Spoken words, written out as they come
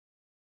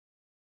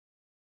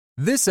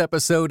This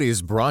episode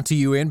is brought to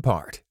you in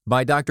part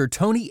by Dr.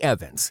 Tony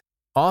Evans,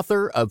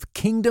 author of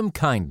Kingdom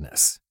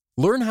Kindness.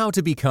 Learn how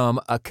to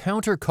become a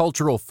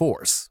countercultural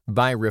force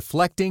by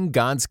reflecting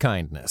God's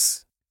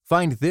kindness.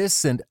 Find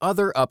this and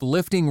other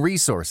uplifting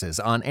resources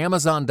on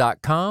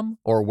Amazon.com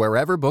or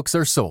wherever books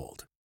are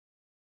sold.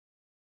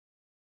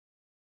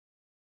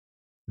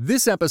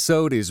 This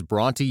episode is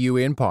brought to you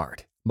in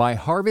part by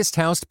Harvest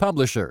House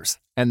Publishers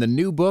and the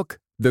new book,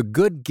 The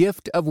Good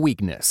Gift of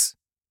Weakness.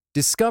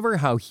 Discover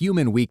how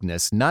human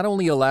weakness not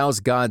only allows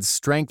God's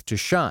strength to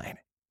shine,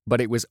 but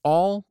it was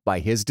all by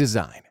His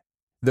design.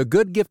 The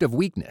Good Gift of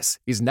Weakness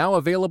is now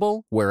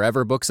available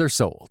wherever books are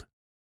sold.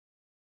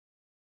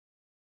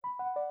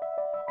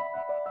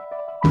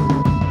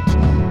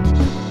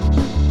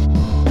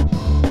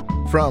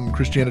 From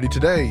Christianity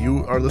Today,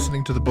 you are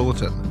listening to The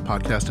Bulletin, a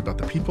podcast about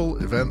the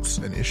people, events,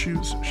 and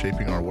issues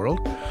shaping our world.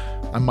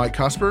 I'm Mike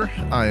Cosper.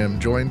 I am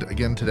joined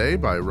again today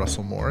by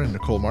Russell Moore and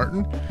Nicole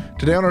Martin.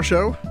 Today on our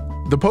show,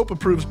 the Pope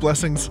approves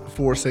blessings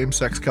for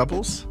same-sex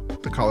couples,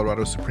 the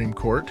Colorado Supreme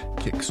Court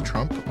kicks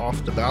Trump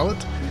off the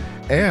ballot,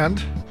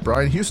 and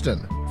Brian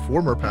Houston,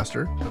 former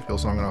pastor of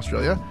Hillsong in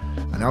Australia,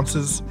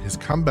 announces his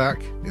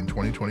comeback in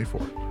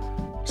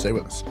 2024. Stay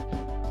with us.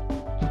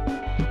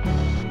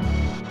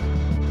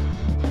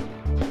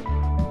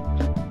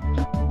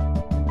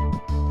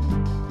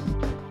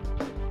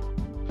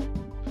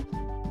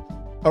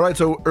 All right,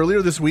 so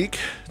earlier this week,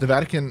 the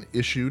Vatican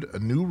issued a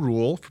new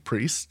rule for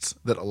priests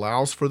that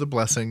allows for the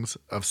blessings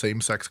of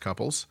same-sex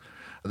couples.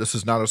 This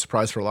is not a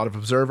surprise for a lot of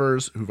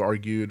observers who've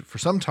argued for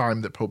some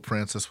time that Pope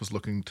Francis was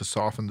looking to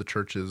soften the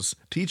Church's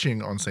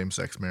teaching on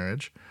same-sex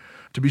marriage.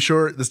 To be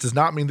sure, this does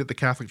not mean that the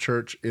Catholic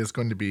Church is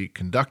going to be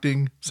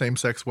conducting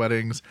same-sex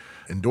weddings,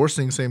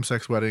 endorsing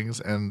same-sex weddings,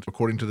 and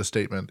according to the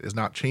statement, is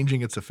not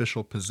changing its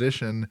official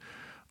position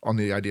on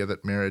the idea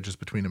that marriage is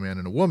between a man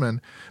and a woman,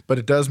 but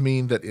it does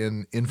mean that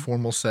in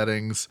informal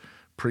settings,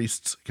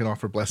 priests can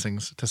offer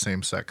blessings to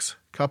same-sex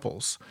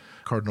couples.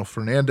 Cardinal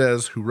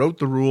Fernandez, who wrote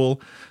the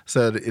rule,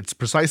 said it's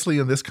precisely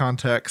in this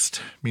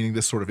context, meaning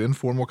this sort of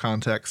informal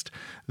context,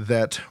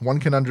 that one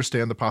can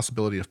understand the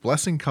possibility of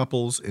blessing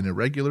couples in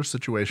irregular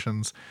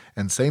situations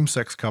and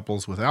same-sex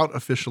couples without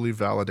officially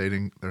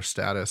validating their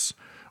status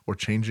or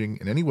changing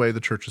in any way the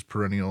Church's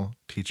perennial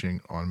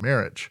teaching on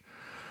marriage.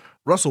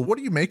 Russell, what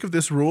do you make of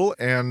this rule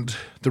and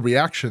the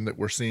reaction that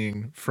we're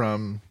seeing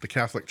from the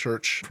Catholic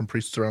Church, from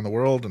priests around the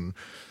world and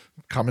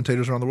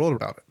commentators around the world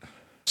about it?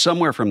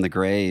 Somewhere from the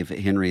grave,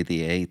 Henry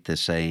VIII is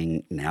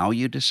saying, now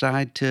you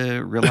decide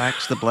to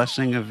relax the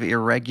blessing of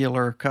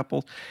irregular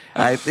couples.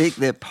 I think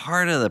that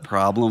part of the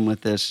problem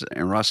with this,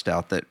 and Russ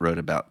Stout that wrote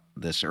about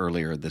this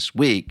earlier this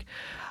week,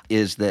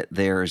 is that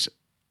there's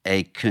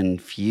a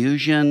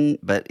confusion,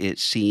 but it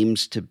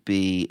seems to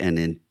be an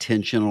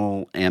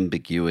intentional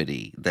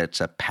ambiguity that's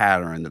a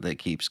pattern that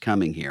keeps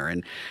coming here.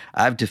 And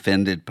I've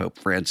defended Pope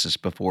Francis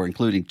before,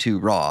 including to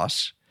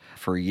Ross,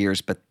 for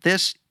years, but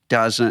this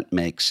doesn't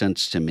make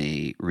sense to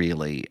me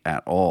really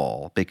at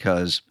all,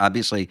 because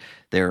obviously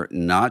they're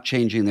not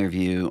changing their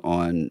view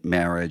on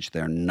marriage.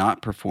 They're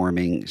not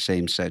performing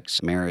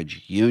same-sex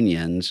marriage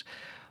unions,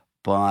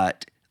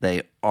 but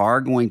they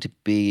are going to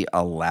be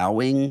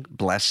allowing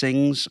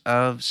blessings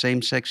of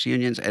same-sex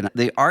unions. And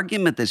the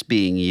argument that's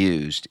being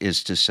used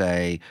is to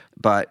say,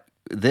 but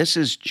this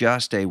is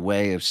just a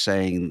way of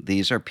saying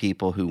these are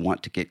people who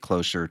want to get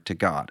closer to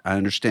God. I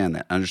understand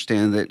that. I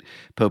understand that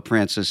Pope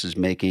Francis is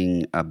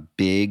making a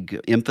big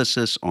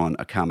emphasis on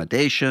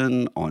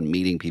accommodation, on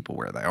meeting people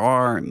where they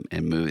are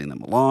and moving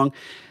them along.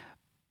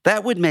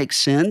 That would make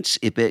sense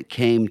if it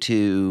came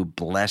to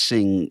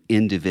blessing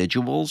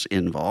individuals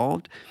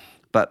involved.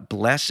 But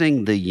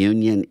blessing the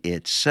union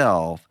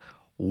itself,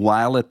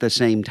 while at the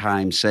same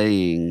time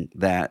saying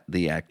that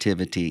the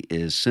activity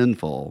is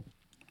sinful,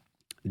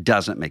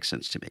 doesn't make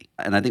sense to me.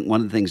 And I think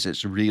one of the things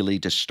that's really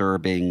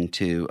disturbing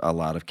to a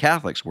lot of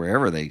Catholics,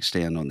 wherever they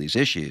stand on these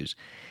issues,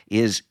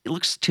 is it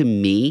looks to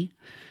me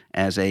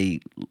as a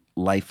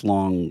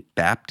lifelong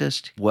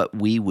Baptist, what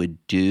we would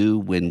do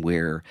when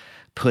we're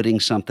putting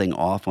something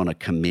off on a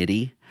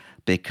committee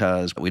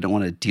because we don't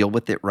want to deal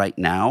with it right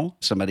now.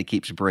 Somebody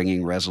keeps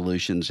bringing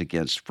resolutions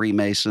against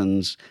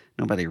Freemasons.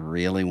 Nobody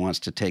really wants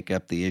to take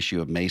up the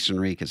issue of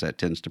Masonry because that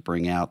tends to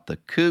bring out the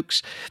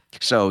kooks.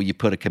 So you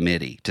put a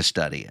committee to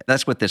study it.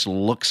 That's what this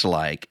looks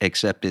like,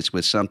 except it's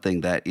with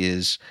something that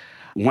is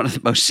one of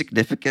the most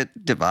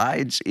significant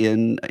divides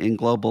in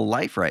global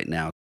life right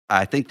now.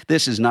 I think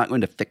this is not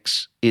going to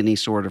fix any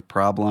sort of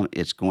problem.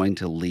 It's going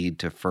to lead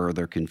to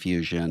further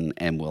confusion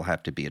and will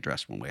have to be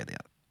addressed one way or the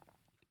other.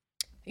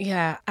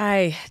 Yeah,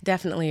 I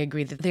definitely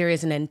agree that there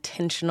is an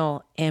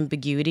intentional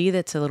ambiguity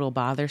that's a little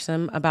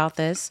bothersome about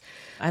this.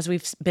 As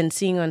we've been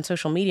seeing on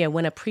social media,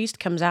 when a priest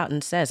comes out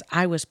and says,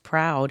 I was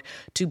proud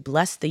to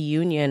bless the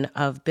union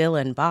of Bill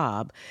and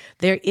Bob,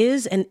 there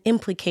is an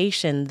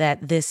implication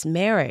that this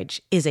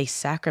marriage is a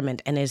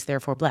sacrament and is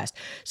therefore blessed.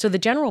 So the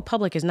general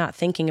public is not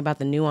thinking about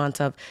the nuance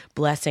of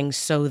blessing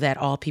so that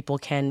all people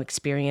can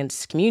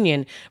experience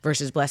communion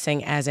versus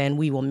blessing as in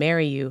we will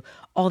marry you.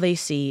 All they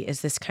see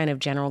is this kind of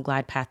general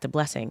glide path to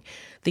blessing. blessing.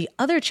 The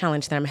other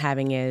challenge that I'm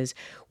having is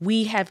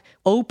we have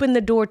opened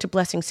the door to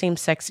blessing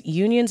same-sex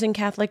unions in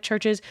Catholic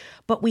churches,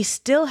 but we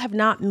still have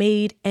not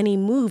made any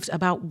moves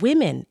about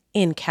women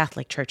in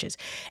Catholic churches.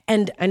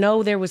 And I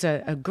know there was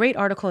a great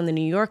article in the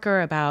New Yorker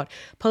about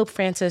Pope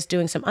Francis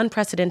doing some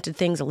unprecedented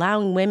things,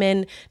 allowing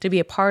women to be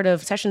a part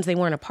of sessions they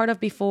weren't a part of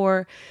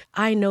before.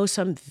 I know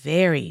some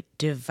very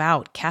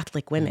devout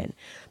Catholic women,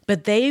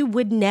 but they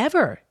would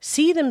never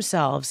see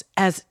themselves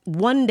as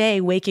one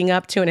day waking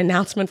up to an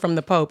announcement from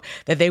the Pope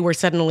that they were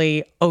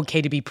suddenly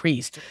okay to be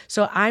priest.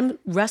 So I'm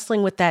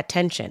wrestling with that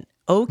tension.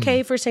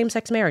 Okay for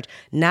same-sex marriage,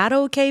 not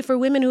okay for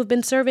women who have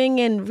been serving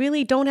and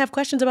really don't have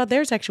questions about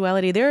their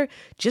sexuality. They're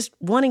just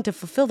wanting to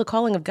fulfill the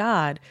calling of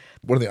God.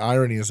 One of the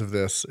ironies of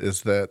this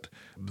is that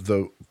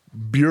the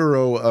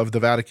bureau of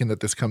the Vatican that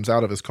this comes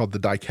out of is called the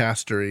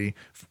Dicastery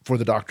for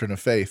the Doctrine of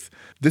Faith.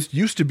 This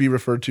used to be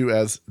referred to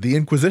as the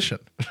Inquisition.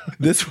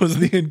 This was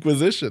the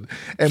Inquisition.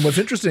 And what's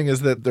interesting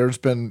is that there's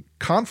been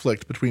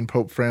conflict between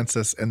Pope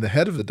Francis and the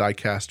head of the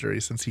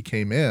Dicastery since he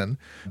came in,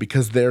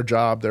 because their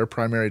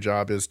primary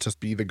job is to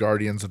be the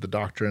guardians of the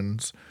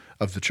doctrines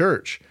of the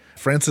church.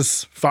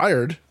 Francis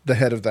fired the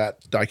head of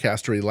that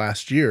dicastery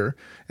last year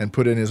and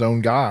put in his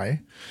own guy.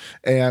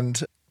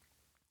 And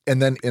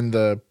then in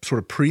the sort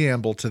of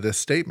preamble to this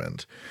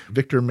statement,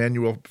 Victor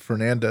Manuel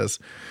Fernandez,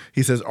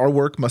 he says, "Our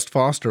work must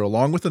foster,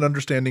 along with an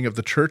understanding of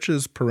the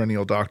Church's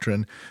perennial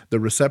doctrine, the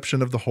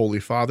reception of the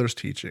Holy Father's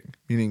teaching,"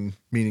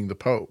 meaning the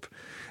Pope.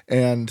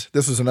 And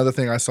this is another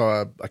thing I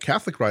saw a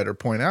Catholic writer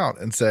point out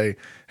and say,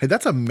 hey,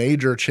 that's a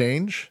major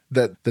change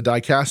that the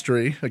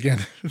dicastery,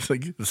 again, it's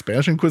like the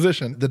Spanish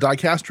Inquisition, the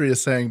dicastery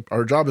is saying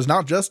our job is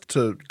not just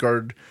to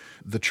guard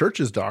the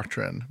church's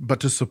doctrine, but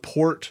to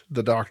support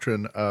the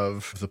doctrine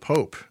of the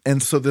Pope.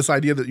 And so this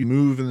idea that you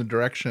move in the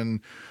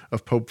direction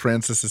of Pope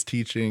Francis's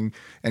teaching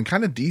and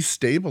kind of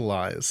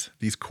destabilize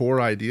these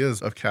core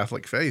ideas of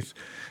Catholic faith,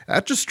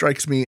 that just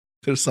strikes me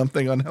there's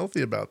something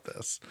unhealthy about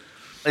this.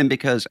 And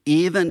because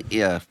even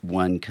if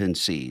one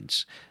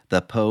concedes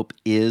the Pope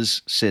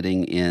is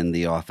sitting in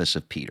the office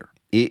of Peter,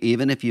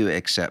 even if you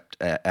accept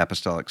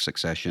apostolic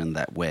succession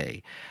that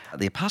way,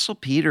 the Apostle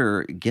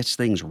Peter gets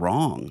things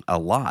wrong a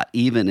lot,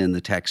 even in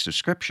the text of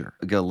Scripture.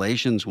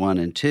 Galatians 1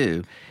 and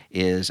 2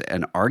 is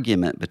an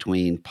argument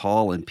between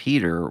Paul and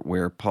Peter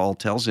where Paul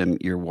tells him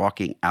you're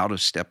walking out of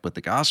step with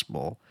the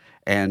gospel,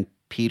 and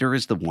Peter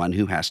is the one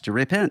who has to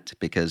repent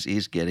because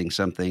he's getting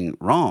something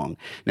wrong.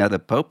 Now, the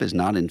Pope is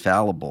not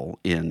infallible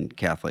in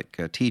Catholic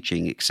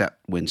teaching except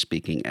when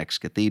speaking ex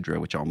cathedra,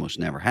 which almost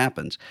never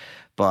happens.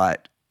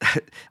 But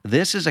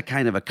this is a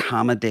kind of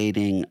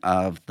accommodating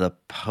of the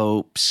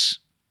Pope's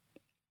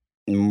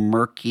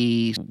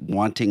murky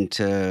wanting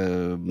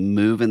to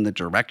move in the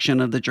direction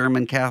of the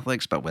German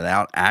Catholics, but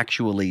without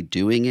actually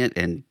doing it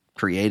and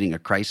creating a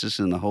crisis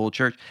in the whole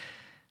church.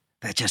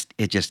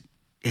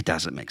 It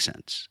doesn't make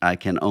sense. I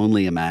can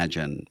only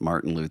imagine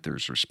Martin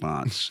Luther's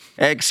response,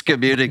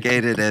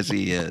 excommunicated as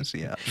he is,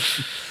 yeah.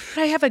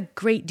 But I have a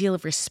great deal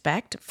of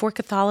respect for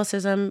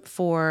Catholicism,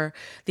 for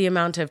the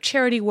amount of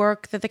charity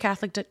work that the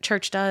Catholic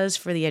Church does,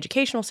 for the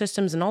educational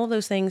systems and all of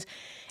those things.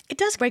 It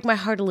does break my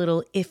heart a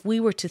little if we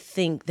were to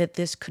think that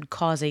this could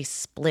cause a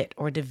split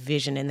or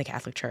division in the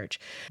Catholic Church.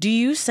 Do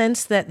you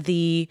sense that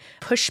the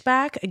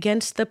pushback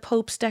against the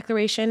Pope's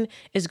declaration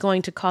is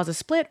going to cause a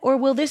split? Or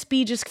will this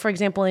be just, for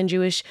example, in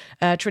Jewish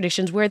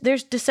traditions where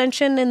there's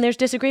dissension and there's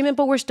disagreement,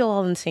 but we're still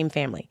all in the same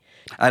family?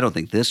 I don't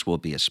think this will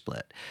be a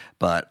split,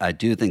 but I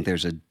do think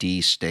there's a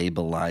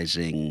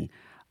destabilizing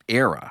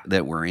era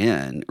that we're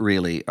in,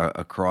 really,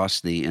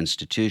 across the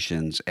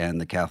institutions, and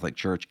the Catholic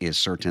Church is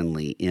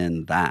certainly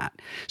in that.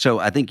 So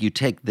I think you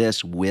take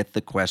this with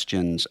the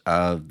questions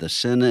of the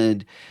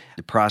synod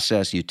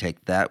process, you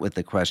take that with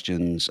the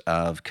questions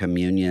of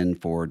communion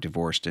for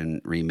divorced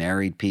and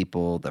remarried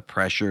people, the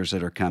pressures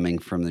that are coming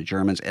from the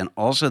Germans, and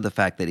also the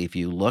fact that if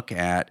you look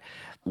at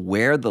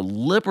where the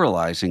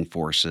liberalizing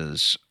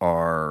forces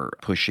are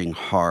pushing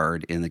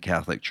hard in the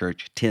Catholic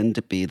Church tend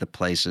to be the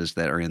places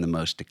that are in the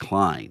most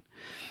decline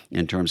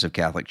in terms of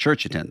Catholic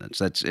Church attendance.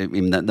 That's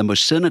the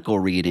most cynical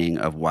reading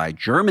of why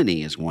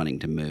Germany is wanting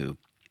to move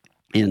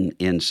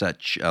in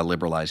such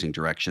liberalizing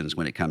directions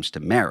when it comes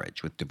to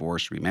marriage, with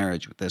divorce,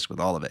 remarriage, with this, with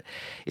all of it,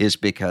 is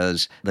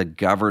because the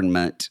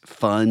government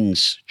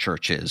funds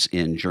churches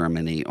in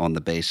Germany on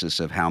the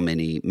basis of how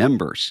many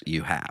members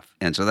you have.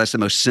 And so that's the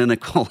most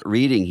cynical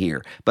reading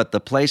here. But the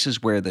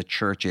places where the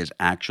church is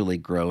actually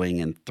growing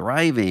and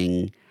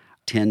thriving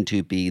tend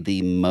to be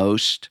the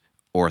most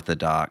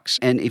Orthodox.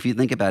 And if you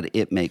think about it,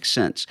 it makes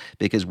sense,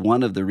 because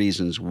one of the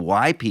reasons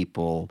why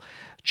people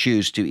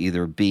choose to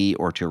either be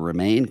or to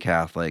remain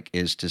Catholic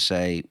is to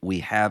say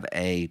we have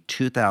a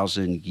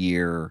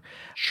 2,000-year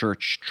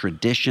church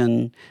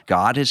tradition.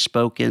 God has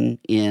spoken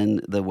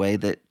in the way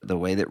that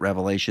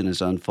Revelation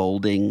is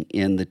unfolding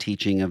in the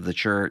teaching of the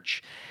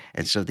church.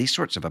 And so these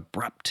sorts of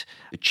abrupt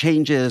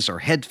changes or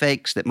head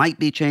fakes that might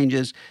be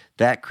changes,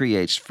 that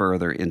creates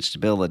further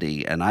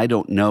instability. And I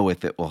don't know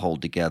if it will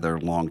hold together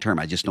long term.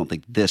 I just don't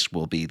think this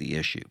will be the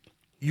issue.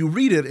 you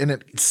read it and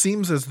it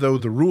seems as though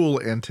the rule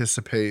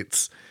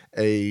anticipates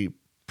a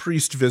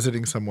priest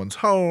visiting someone's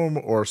home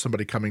or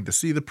somebody coming to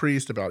see the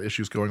priest about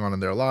issues going on in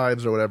their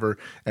lives or whatever.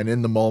 And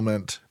in the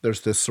moment,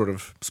 there's this sort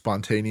of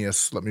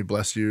spontaneous, let me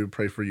bless you,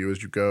 pray for you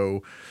as you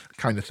go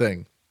kind of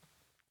thing.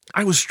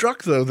 I was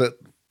struck, though, that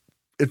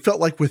it felt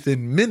like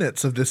within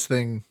minutes of this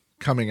thing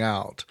coming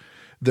out,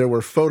 there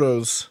were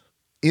photos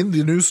in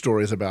the news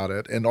stories about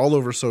it and all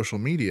over social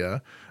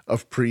media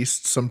of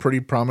priests, some pretty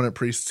prominent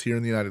priests here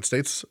in the United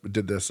States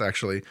did this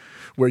actually,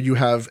 where you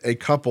have a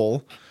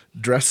couple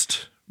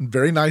dressed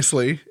very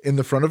nicely in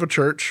the front of a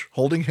church,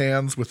 holding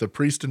hands with a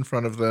priest in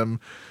front of them,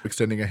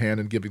 extending a hand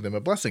and giving them a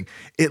blessing.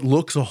 It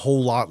looks a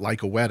whole lot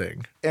like a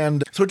wedding.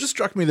 And so it just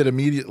struck me that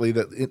immediately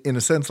that in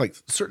a sense, like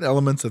certain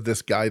elements of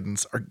this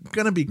guidance are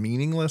going to be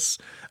meaningless,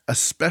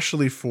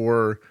 especially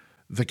for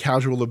the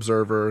casual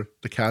observer,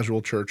 the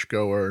casual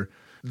churchgoer,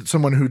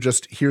 someone who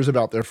just hears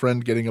about their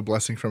friend getting a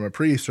blessing from a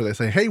priest, or they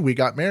say, hey, we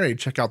got married,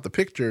 check out the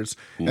pictures.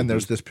 Mm-hmm. And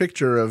there's this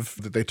picture of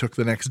that they took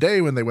the next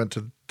day when they went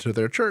to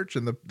their church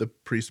and the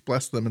priest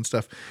blessed them and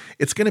stuff.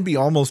 It's going to be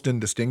almost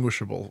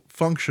indistinguishable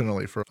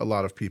functionally for a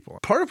lot of people.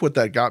 Part of what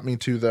that got me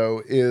to,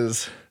 though,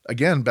 is,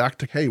 again, back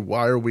to, hey,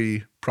 why are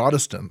we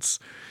Protestants?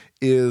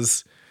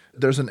 Is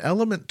there's an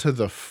element to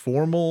the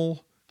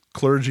formal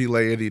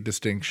clergy-laity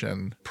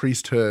distinction,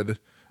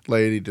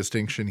 priesthood-laity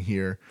distinction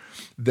here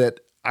that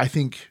I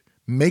think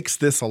makes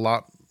this a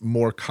lot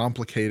more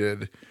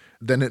complicated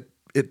than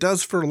it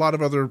does for a lot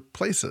of other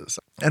places.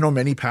 I know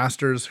many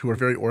pastors who are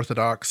very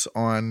orthodox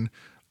on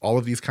all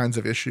of these kinds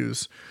of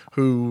issues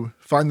who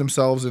find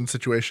themselves in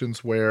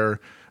situations where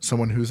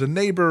someone who's a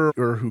neighbor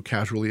or who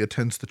casually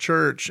attends the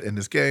church and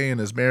is gay and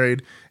is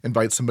married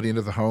invites somebody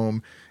into the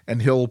home,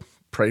 and he'll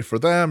pray for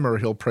them or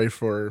he'll pray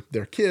for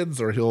their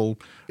kids or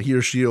he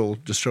or she'll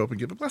just show up and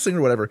give a blessing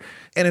or whatever.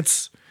 And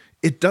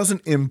it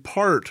doesn't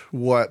impart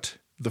what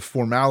the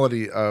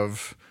formality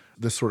of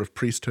this sort of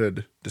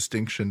priesthood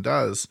distinction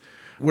does,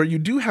 where you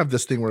do have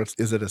this thing where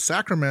is it a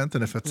sacrament?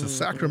 And if it's a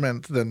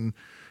sacrament, then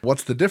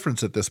what's the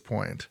difference at this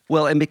point?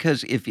 Well, and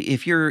because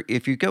if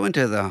you go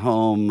into the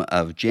home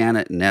of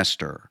Janet and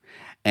Esther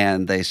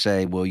and they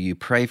say, will you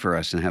pray for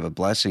us and have a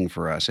blessing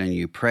for us? And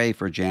you pray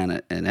for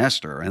Janet and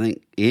Esther. I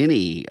think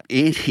any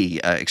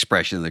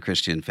expression of the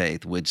Christian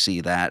faith would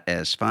see that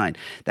as fine.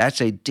 That's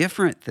a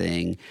different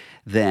thing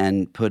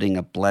than putting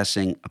a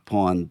blessing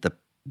upon the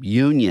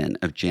union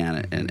of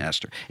Janet and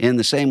Esther. In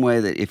the same way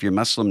that if your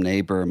Muslim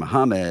neighbor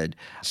Muhammad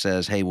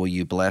says, hey, will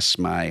you bless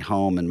my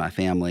home and my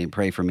family and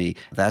pray for me?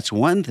 That's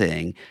one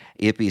thing.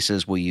 If he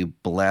says, will you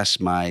bless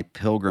my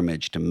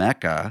pilgrimage to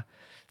Mecca?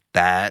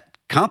 That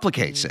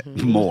complicates it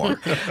more.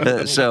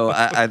 So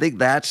I think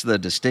that's the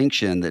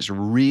distinction that's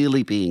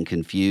really being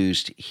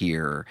confused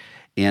here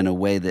in a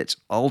way that's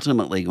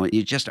ultimately going,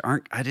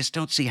 I just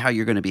don't see how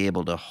you're going to be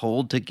able to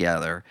hold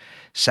together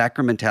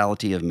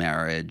sacramentality of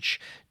marriage,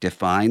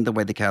 defined the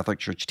way the Catholic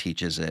Church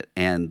teaches it,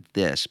 and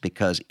this,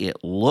 because it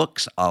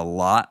looks a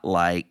lot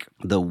like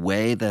the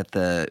way that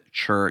the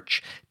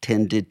Church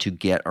tended to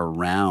get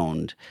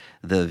around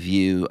the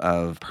view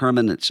of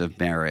permanence of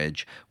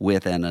marriage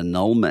with an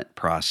annulment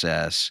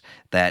process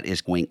that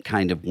is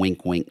kind of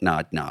wink, wink,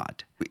 nod,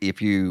 nod.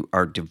 If you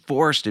are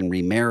divorced and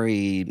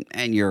remarried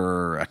and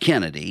you're a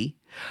Kennedy,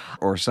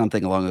 or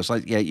something along those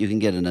lines, yeah, you can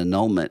get an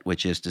annulment,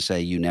 which is to say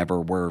you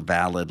never were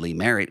validly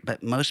married.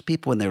 But most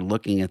people, when they're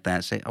looking at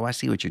that, say, oh, I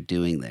see what you're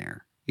doing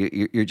there.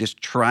 You're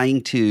just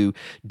trying to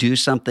do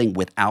something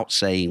without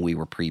saying we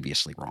were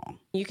previously wrong.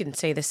 You can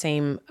say the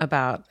same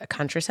about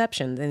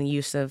contraception and the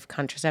use of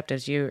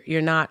contraceptives.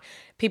 You're not,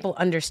 people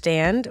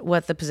understand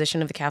what the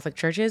position of the Catholic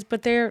Church is,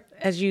 but they're,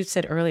 as you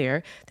said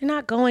earlier, they're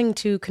not going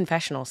to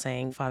confessional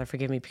saying, Father,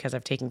 forgive me because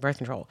I've taken birth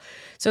control.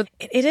 So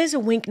it is a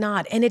wink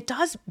nod, and it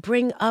does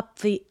bring up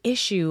the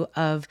issue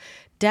of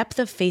depth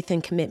of faith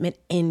and commitment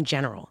in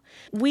general.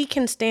 We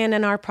can stand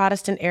in our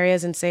Protestant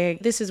areas and say,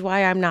 this is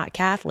why I'm not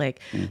Catholic.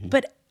 Mm-hmm.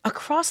 But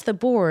across the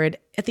board,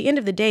 at the end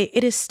of the day,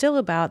 it is still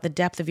about the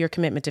depth of your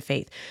commitment to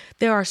faith.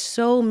 There are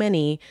so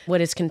many what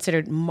is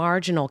considered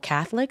marginal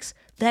Catholics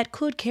that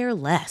could care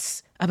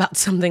less about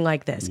something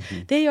like this.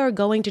 Mm-hmm. They are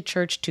going to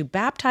church to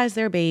baptize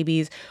their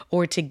babies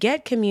or to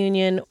get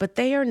communion, but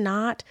they are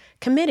not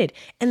committed.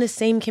 And the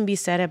same can be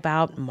said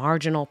about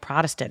marginal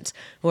Protestants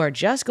who are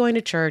just going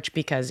to church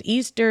because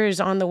Easter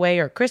is on the way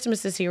or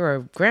Christmas is here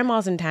or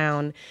grandma's in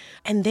town,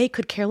 and they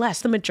could care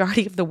less. The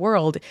majority of the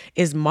world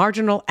is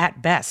marginal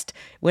at best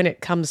when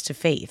it comes to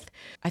faith.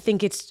 I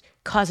think it's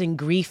causing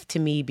grief to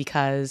me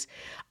because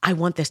I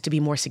want this to be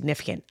more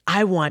significant.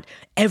 I want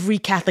every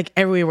Catholic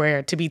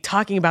everywhere to be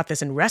talking about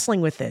this and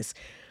wrestling with this,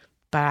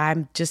 but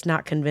I'm just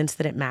not convinced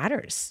that it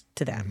matters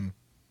to them. Mm-hmm.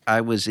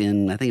 I was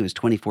in, I think it was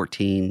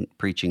 2014,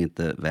 preaching at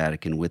the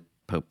Vatican with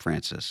Pope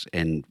Francis,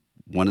 and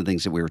one of the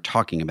things that we were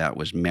talking about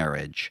was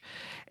marriage.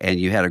 And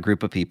you had a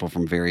group of people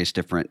from various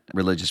different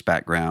religious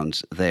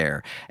backgrounds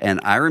there. And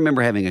I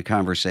remember having a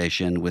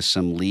conversation with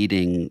some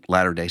leading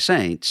Latter-day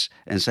Saints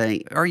and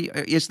saying,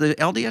 is the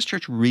LDS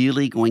Church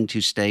really going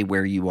to stay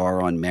where you are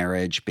on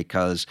marriage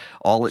because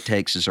all it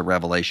takes is a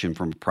revelation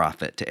from a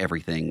prophet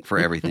for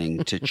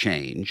everything to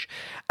change?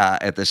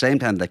 At the same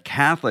time, the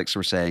Catholics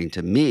were saying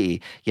to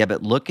me, yeah,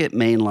 but look at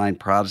mainline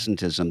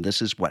Protestantism.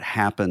 This is what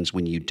happens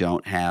when you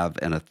don't have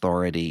an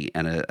authority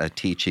and a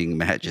teaching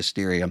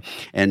magisterium.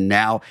 And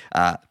now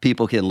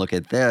people can look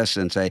at this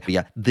and say,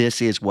 yeah,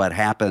 this is what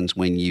happens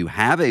when you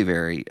have a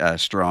very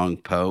strong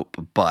pope,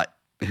 but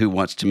who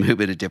wants to move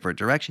in a different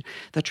direction.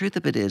 The truth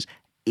of it is,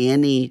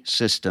 any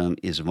system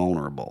is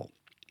vulnerable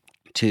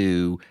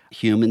to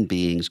human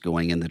beings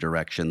going in the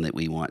direction that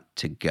we want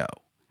to go.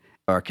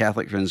 Our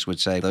Catholic friends would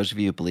say, those of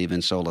you who believe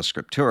in sola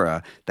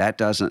scriptura, that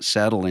doesn't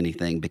settle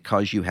anything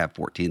because you have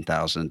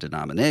 14,000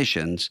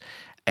 denominations.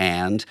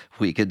 And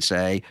we could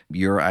say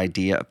your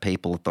idea of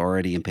papal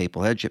authority and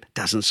papal headship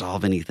doesn't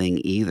solve anything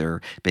either,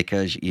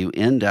 because you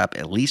end up,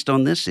 at least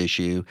on this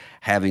issue,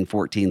 having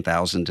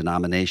 14,000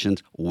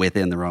 denominations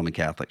within the Roman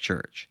Catholic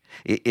Church.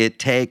 It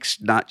takes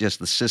not just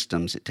the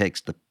systems, it takes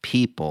the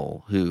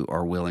people who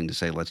are willing to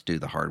say, let's do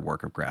the hard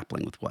work of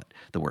grappling with what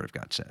the Word of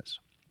God says.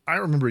 I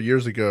remember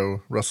years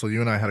ago, Russell,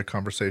 you and I had a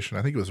conversation.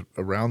 I think it was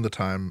around the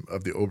time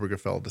of the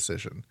Obergefell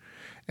decision.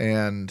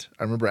 And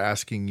I remember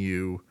asking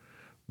you,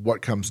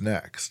 what comes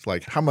next?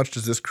 Like, how much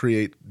does this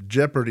create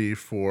jeopardy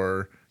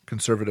for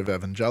conservative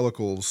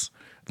evangelicals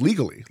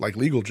legally, like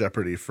legal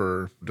jeopardy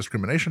for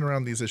discrimination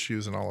around these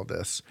issues and all of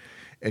this?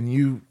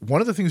 And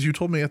one of the things you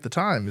told me at the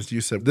time is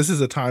you said, this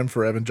is a time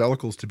for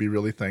evangelicals to be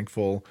really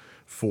thankful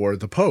for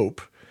the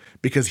Pope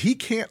because he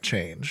can't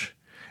change.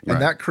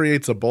 And that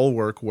creates a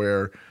bulwark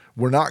where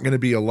we're not going to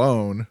be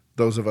alone,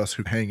 those of us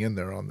who hang in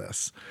there on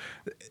this.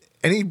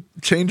 Any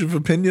change of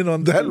opinion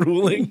on that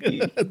ruling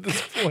at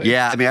this point?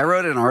 Yeah, I mean, I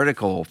wrote an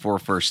article for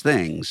First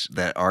Things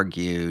that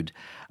argued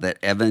that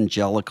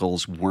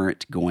evangelicals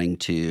weren't going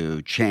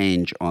to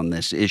change on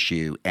this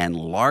issue, and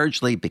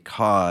largely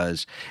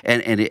because,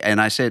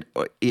 and I said,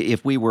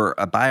 if we were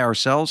by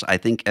ourselves, I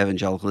think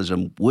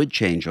evangelicalism would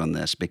change on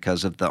this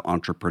because of the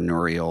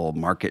entrepreneurial,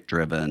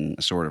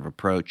 market-driven sort of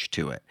approach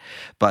to it.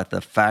 But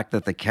the fact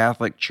that the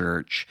Catholic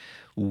Church,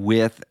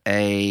 with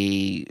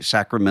a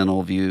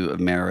sacramental view of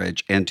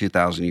marriage and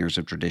 2,000 years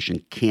of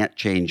tradition, can't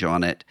change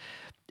on it.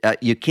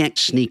 You can't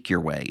sneak your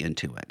way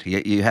into it.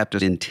 You have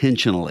to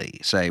intentionally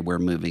say, we're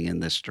moving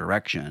in this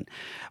direction.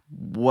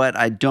 What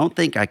I don't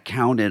think I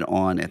counted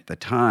on at the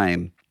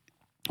time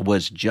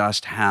was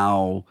just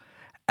how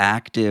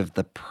active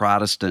the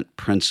Protestant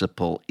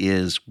principle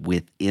is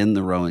within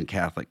the Roman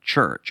Catholic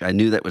Church. I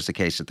knew that was the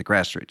case at the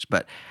grassroots,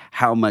 but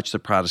how much the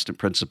Protestant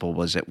principle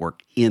was at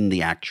work in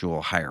the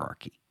actual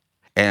hierarchy.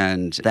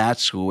 And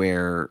that's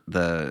where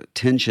the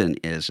tension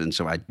is. And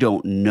so I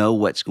don't know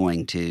what's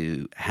going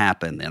to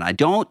happen. And I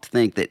don't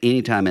think that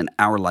anytime in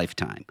our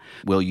lifetime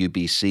will you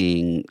be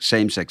seeing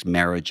same-sex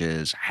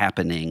marriages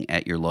happening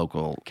at your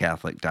local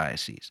Catholic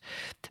diocese.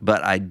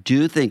 But I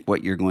do think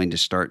what you're going to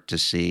start to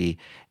see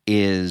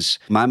is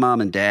my mom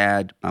and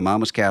dad. My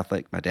mom was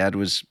Catholic. My dad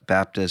was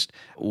Baptist.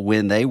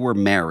 When they were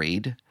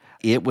married,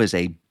 it was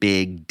a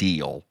big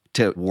deal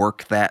to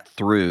work that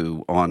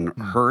through on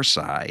her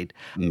side,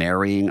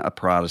 marrying a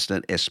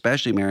Protestant,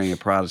 especially marrying a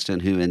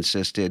Protestant who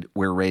insisted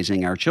we're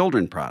raising our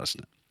children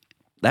Protestant.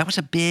 That was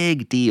a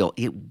big deal.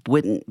 It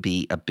wouldn't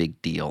be a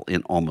big deal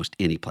in almost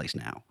any place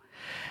now.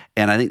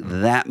 And I think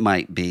that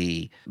might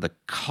be the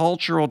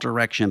cultural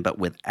direction, but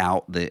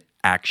without the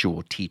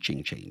actual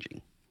teaching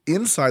changing.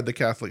 Inside the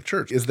Catholic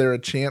Church, is there a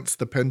chance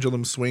the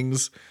pendulum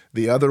swings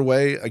the other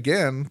way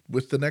again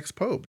with the next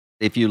pope?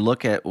 If you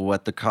look at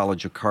what the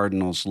College of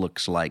Cardinals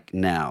looks like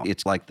now,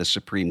 it's like the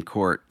Supreme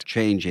Court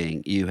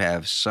changing. You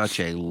have such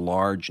a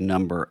large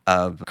number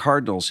of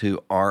cardinals who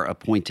are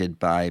appointed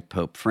by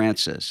Pope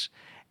Francis.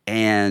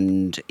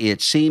 And it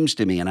seems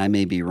to me, and I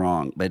may be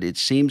wrong, but it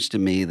seems to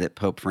me that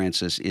Pope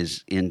Francis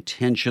is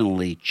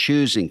intentionally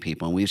choosing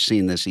people, and we've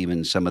seen this even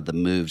in some of the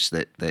moves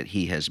that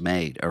he has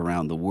made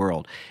around the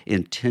world,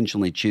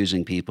 intentionally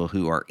choosing people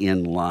who are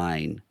in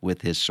line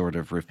with his sort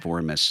of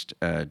reformist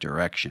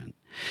direction.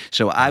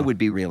 So I would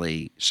be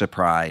really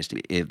surprised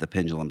if the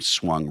pendulum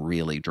swung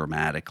really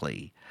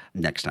dramatically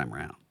next time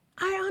around.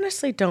 I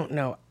honestly don't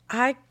know.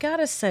 I got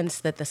a sense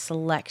that the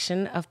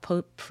selection of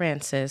Pope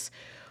Francis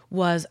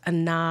was a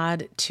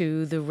nod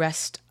to the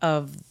rest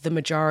of the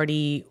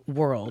majority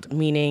world,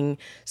 meaning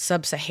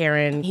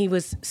sub-Saharan. He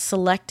was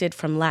selected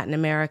from Latin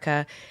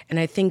America, and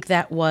I think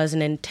that was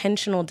an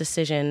intentional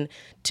decision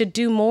to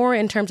do more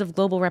in terms of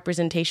global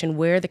representation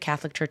where the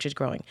Catholic Church is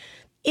growing.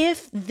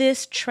 if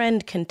this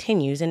trend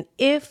continues and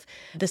if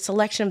the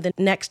selection of the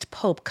next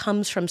pope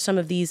comes from some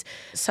of these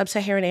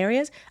sub-Saharan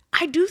areas,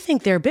 I do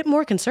think they're a bit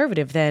more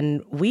conservative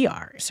than we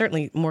are,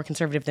 certainly more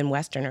conservative than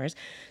Westerners.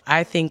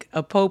 I think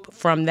a pope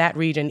from that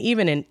region,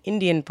 even an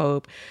Indian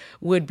pope,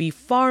 would be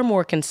far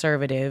more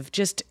conservative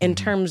just in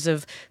terms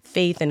of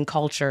faith and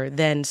culture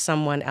than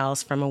someone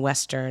else from a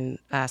Western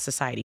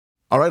society.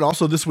 All right,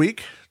 also this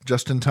week,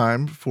 just in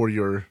time for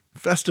your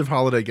festive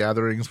holiday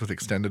gatherings with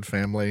extended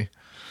family,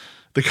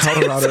 the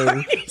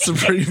Colorado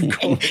Supreme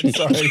Court.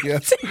 Sorry,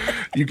 yes.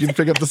 You can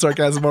pick up the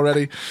sarcasm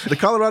already. The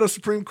Colorado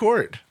Supreme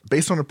Court,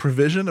 based on a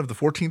provision of the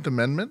 14th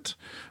Amendment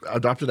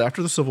adopted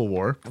after the Civil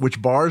War,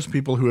 which bars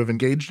people who have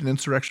engaged in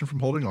insurrection from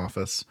holding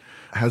office,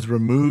 has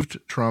removed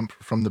Trump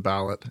from the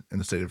ballot in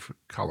the state of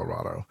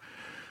Colorado.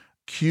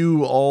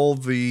 Cue all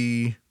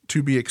the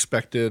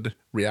to-be-expected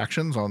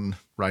reactions on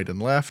right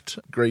and left,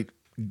 great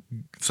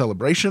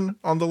celebration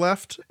on the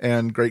left,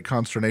 and great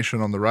consternation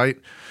on the right.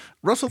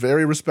 Russell,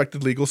 very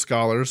respected legal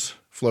scholars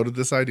floated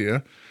this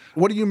idea.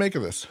 What do you make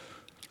of this?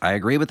 I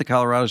agree with the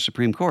Colorado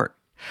Supreme Court.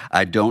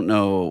 I don't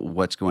know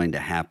what's going to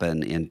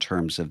happen in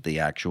terms of the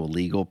actual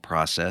legal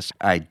process.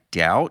 I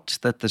doubt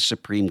that the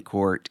Supreme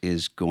Court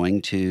is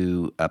going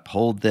to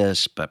uphold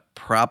this, but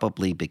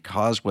probably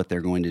because what they're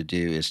going to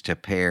do is to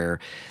pair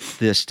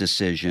this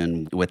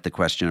decision with the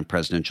question of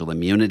presidential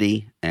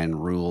immunity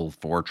and rule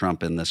for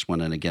Trump in this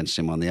one and against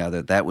him on the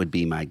other. That would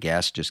be my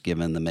guess, just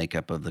given the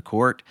makeup of the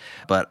court.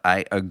 But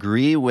I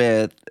agree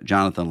with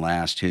Jonathan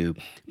Last, who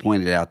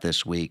pointed out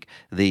this week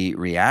the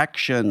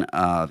reaction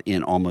of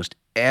in almost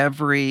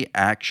every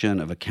action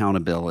of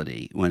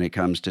accountability when it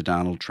comes to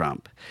Donald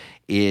Trump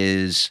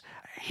is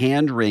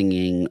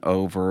hand-wringing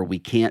over we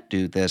can't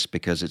do this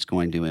because it's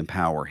going to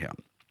empower him.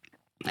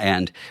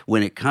 And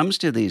when it comes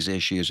to these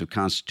issues of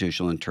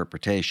constitutional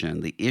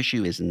interpretation, the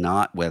issue is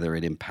not whether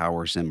it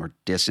empowers him or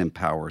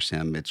disempowers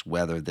him. It's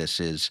whether this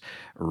is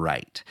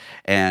right.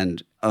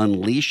 And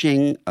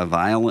unleashing a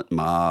violent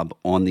mob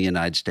on the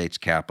United States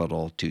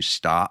Capitol to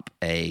stop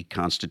a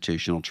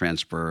constitutional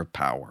transfer of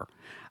power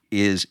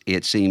is,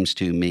 it seems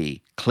to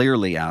me,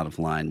 clearly out of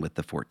line with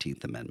the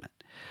 14th Amendment.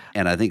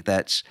 And I think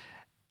that's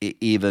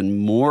even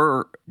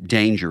more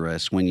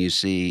dangerous when you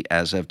see,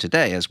 as of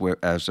today,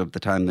 as of the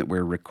time that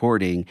we're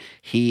recording,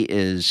 he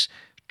is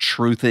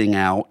truthing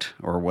out,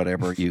 or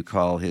whatever you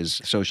call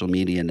his social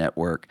media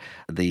network,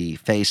 the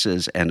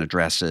faces and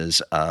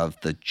addresses of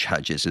the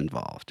judges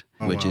involved,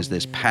 which is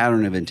this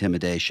pattern of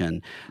intimidation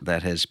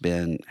that has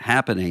been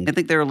happening. I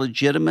think there are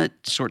legitimate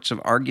sorts of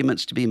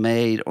arguments to be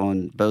made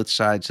on both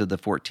sides of the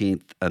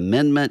 14th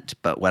Amendment,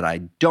 but what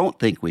I don't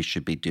think we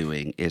should be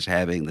doing is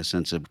having the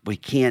sense of we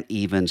can't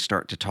even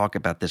start to talk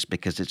about this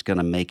because it's going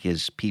to make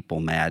his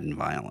people mad and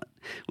violent.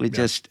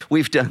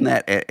 We've done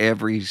that at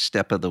every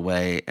step of the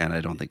way, and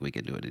I don't think we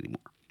can do it anymore.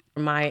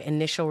 My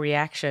initial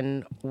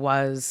reaction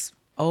was,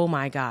 oh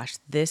my gosh,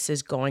 this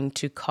is going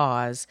to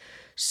cause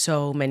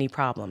so many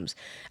problems.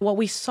 What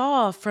we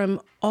saw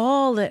from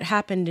all that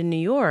happened in New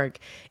York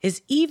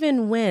is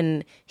even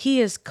when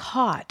he is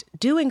caught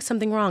doing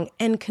something wrong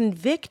and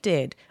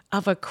convicted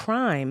of a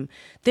crime,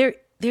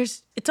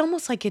 it's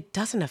almost like it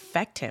doesn't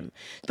affect him.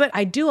 But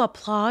I do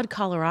applaud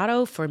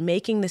Colorado for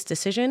making this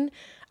decision.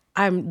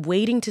 I'm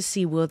waiting to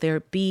see, will there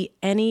be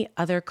any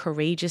other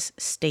courageous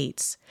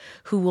states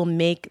who will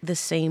make the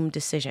same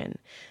decision?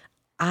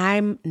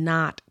 I'm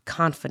not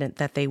confident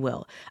that they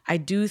will. I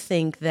do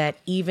think that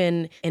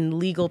even in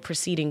legal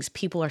proceedings,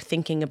 people are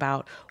thinking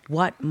about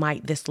what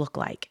might this look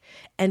like.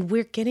 And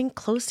we're getting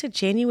close to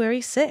January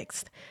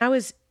 6th. I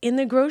was in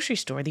the grocery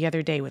store the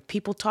other day with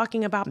people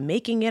talking about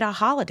making it a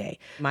holiday.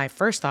 My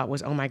first thought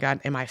was, oh my God,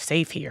 am I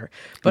safe here?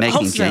 But making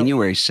also,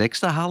 January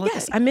 6th a holiday?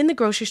 Yes, I'm in the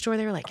grocery store.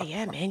 They were like,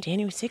 yeah, man,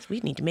 January 6th, we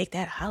need to make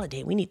that a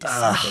holiday. We need to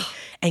celebrate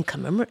and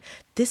commemorate.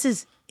 This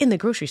is in the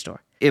grocery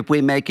store. If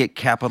we make it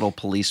Capitol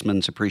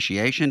Policeman's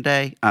Appreciation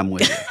Day, I'm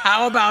with you.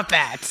 How about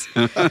that?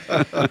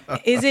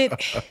 Is it?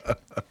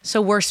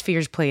 So worst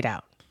fears played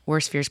out.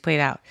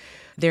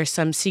 There's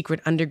some secret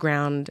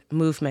underground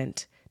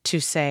movement to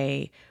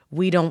say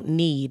we don't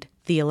need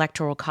the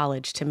Electoral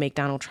College to make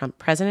Donald Trump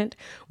president.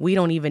 We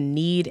don't even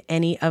need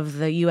any of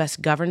the U.S.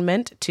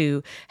 government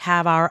to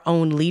have our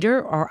own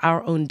leader or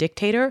our own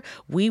dictator.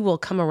 We will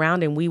come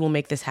around and we will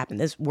make this happen.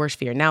 This worst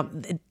fear. Now,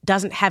 it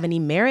doesn't have any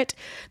merit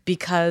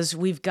because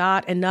we've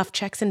got enough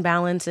checks and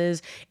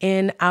balances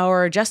in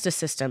our justice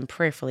system,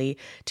 peripherally,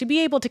 to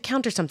be able to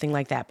counter something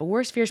like that. But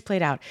worst fears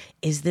played out.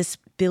 Is this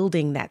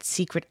building that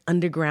secret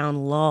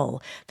underground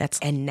lull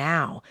and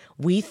now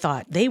we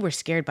thought they were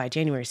scared by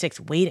January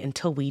 6th. Wait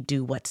until we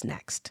do what's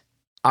next.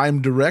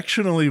 I'm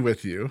directionally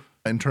with you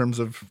in terms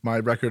of my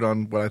record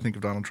on what I think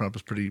of Donald Trump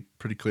is pretty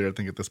clear, I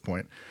think, at this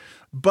point.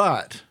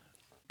 But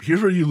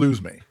here's where you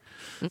lose me.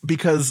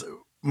 Because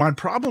my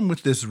problem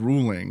with this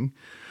ruling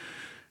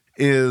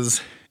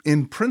is,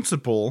 in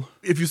principle,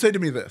 if you say to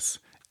me this,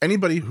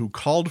 anybody who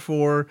called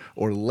for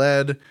or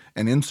led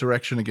an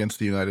insurrection against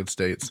the United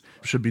States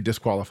should be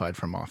disqualified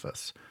from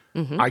office.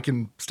 Mm-hmm. I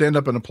can stand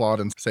up and applaud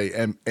and say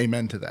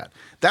amen to that.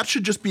 That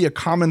should just be a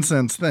common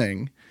sense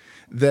thing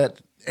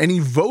that any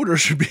voter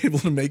should be able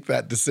to make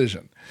that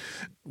decision.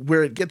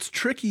 Where it gets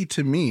tricky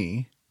to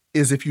me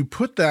is if you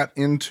put that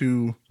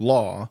into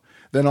law,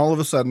 then all of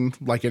a sudden,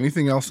 like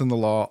anything else in the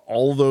law,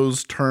 all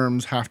those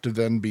terms have to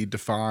then be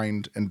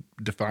defined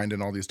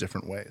in all these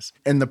different ways.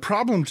 And the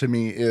problem to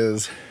me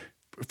is,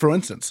 for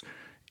instance,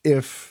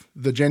 if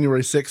the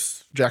January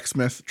 6th Jack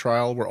Smith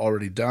trial were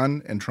already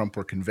done and Trump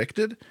were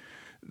convicted,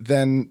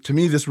 then to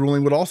me this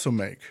ruling would also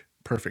make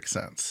perfect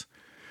sense.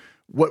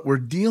 What we're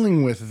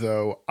dealing with,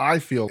 though, I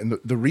feel, and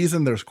the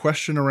reason there's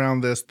question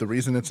around this, the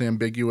reason it's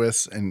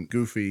ambiguous and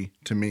goofy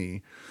to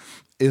me,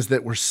 is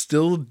that we're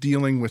still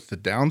dealing with the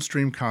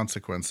downstream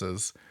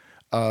consequences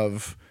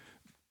of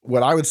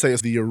what I would say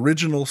is the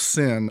original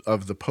sin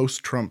of the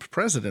post-Trump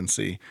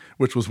presidency,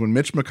 which was when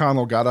Mitch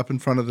McConnell got up in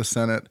front of the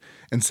Senate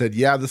and said,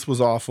 yeah, this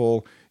was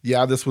awful,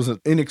 yeah, this was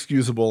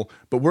inexcusable,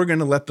 but we're going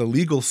to let the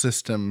legal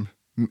system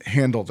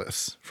handle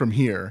this from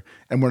here,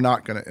 and we're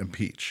not going to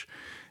impeach.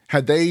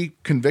 Had they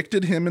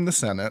convicted him in the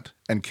Senate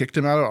and kicked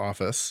him out of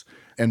office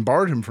and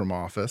barred him from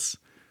office,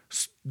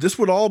 this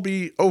would all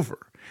be over.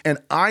 And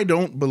I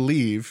don't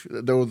believe,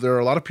 though there are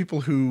a lot of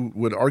people who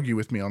would argue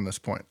with me on this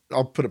point,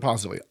 I'll put it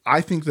positively.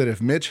 I think that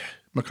if Mitch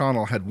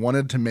McConnell had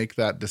wanted to make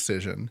that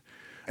decision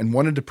and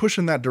wanted to push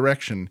in that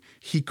direction,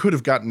 he could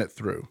have gotten it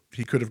through.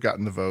 He could have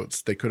gotten the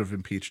votes. They could have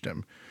impeached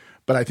him.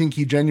 But I think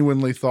he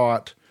genuinely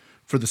thought,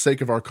 for the sake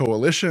of our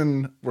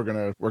coalition, we're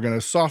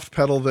gonna soft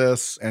pedal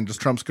this, and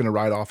just Trump's gonna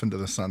ride off into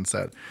the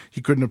sunset.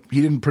 He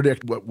didn't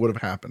predict what would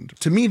have happened.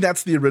 To me,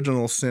 that's the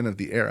original sin of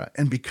the era.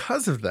 And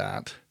because of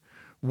that,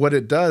 what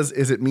it does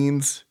is it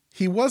means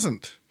he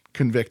wasn't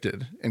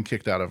convicted and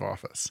kicked out of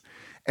office.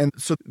 And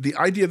so the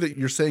idea that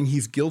you're saying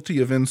he's guilty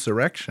of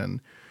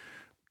insurrection,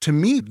 to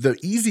me, the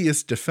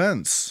easiest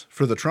defense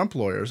for the Trump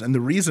lawyers, and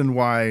the reason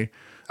why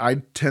I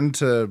tend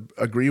to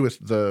agree with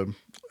the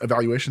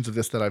evaluations of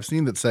this that I've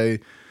seen that say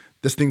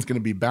this thing's going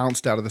to be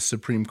bounced out of the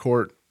Supreme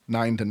Court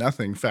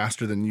 9-0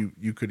 faster than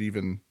you could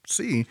even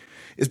see,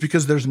 is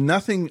because there's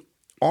nothing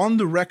on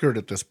the record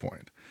at this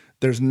point.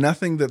 There's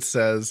nothing that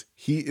says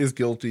he is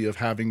guilty of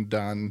having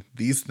done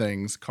these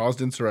things,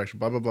 caused insurrection,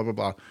 blah, blah, blah, blah,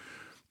 blah.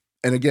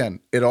 And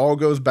again, it all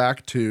goes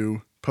back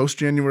to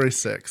post-January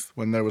 6th,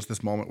 when there was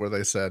this moment where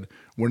they said,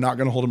 we're not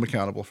going to hold him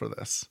accountable for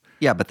this.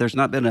 Yeah, but there's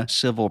not been a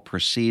civil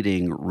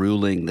proceeding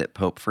ruling that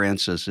Pope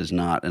Francis is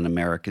not an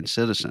American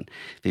citizen.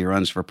 If he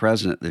runs for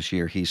president this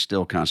year, he's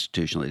still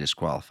constitutionally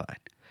disqualified.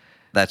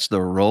 That's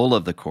the role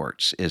of the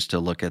courts, is to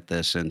look at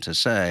this and to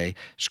say,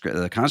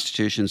 the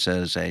Constitution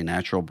says a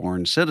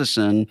natural-born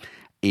citizen.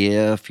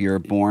 If you're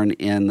born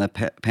in the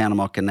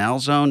Panama Canal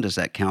Zone, does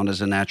that count as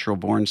a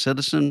natural-born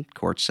citizen?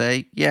 Courts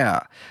say,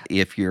 yeah.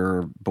 If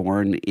you're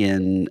born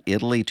in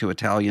Italy to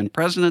Italian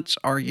presidents,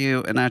 are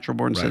you a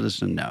natural-born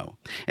citizen? No.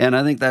 And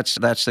I think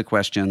that's the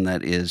question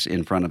that is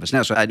in front of us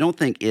now. So I don't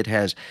think it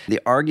has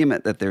the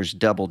argument that there's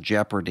double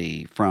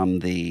jeopardy from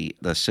the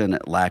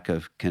Senate lack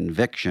of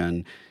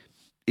conviction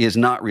is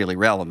not really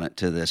relevant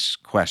to this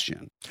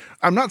question.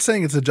 I'm not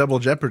saying it's a double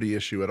jeopardy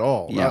issue at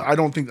all. Yeah. I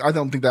don't think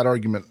that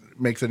argument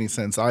makes any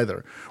sense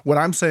either. What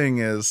I'm saying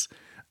is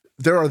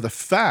there are the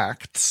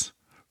facts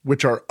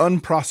which are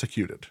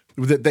unprosecuted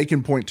that they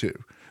can point to.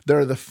 There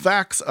are the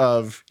facts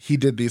of he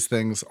did these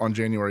things on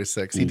January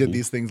 6th. He did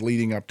these things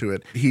leading up to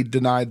it. He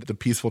denied the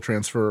peaceful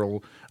transfer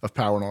of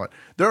power and all that.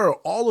 There are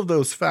all of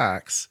those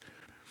facts.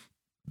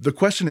 The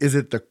question is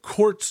it the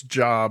court's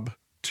job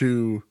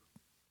to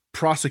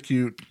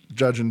prosecute,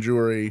 judge and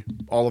jury,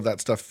 all of that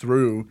stuff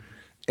through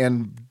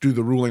and do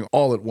the ruling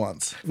all at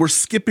once. We're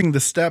skipping the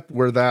step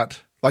where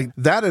that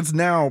is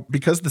now,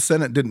 because the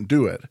Senate didn't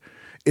do it,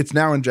 it's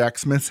now in Jack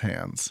Smith's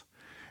hands.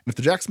 And if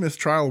the Jack Smith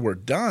trial were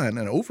done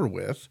and over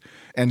with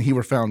and he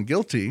were found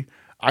guilty,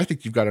 I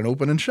think you've got an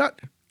open and shut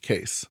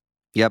case.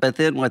 Yeah, but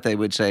then what they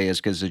would say is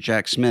because the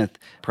Jack Smith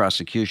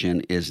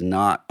prosecution is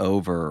not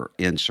over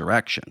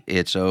insurrection.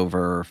 It's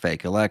over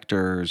fake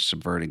electors,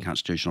 subverting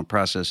constitutional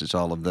process. It's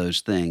all of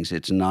those things.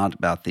 It's not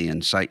about the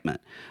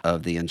incitement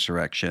of the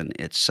insurrection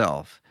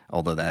itself,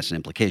 although that's an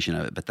implication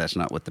of it, but that's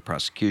not what the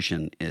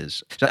prosecution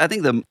is. So I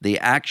think the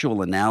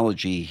actual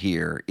analogy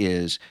here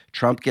is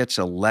Trump gets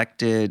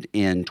elected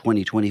in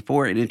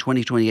 2024 and in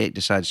 2028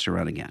 decides to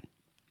run again.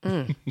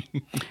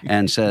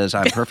 And says,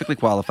 I'm perfectly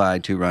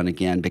qualified to run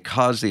again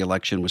because the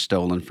election was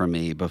stolen from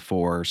me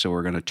before, so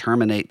we're going to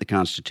terminate the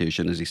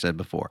Constitution, as he said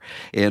before,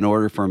 in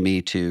order for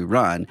me to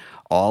run.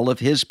 All of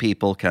his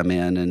people come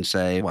in and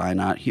say, why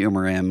not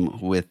humor him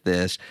with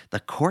this? The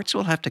courts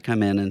will have to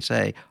come in and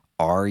say,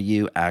 are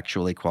you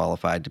actually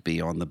qualified to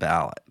be on the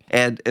ballot?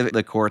 And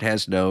the court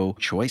has no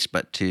choice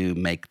but to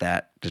make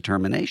that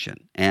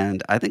determination.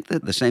 And I think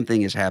that the same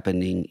thing is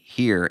happening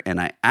here,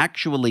 and I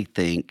actually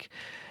think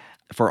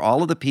for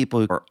all of the people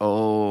who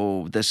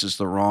are, this is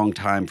the wrong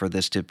time for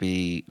this to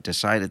be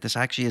decided, this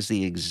actually is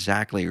the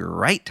exactly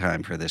right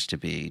time for this to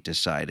be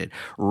decided.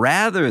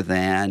 Rather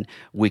than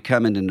we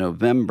come into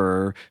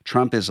November,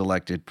 Trump is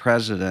elected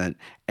president,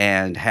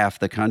 and half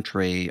the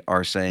country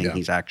are saying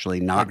he's actually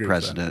not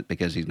president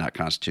because he's not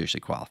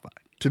constitutionally qualified.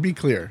 To be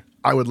clear,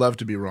 I would love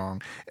to be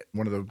wrong.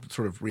 One of the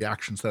sort of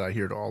reactions that I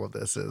hear to all of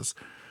this is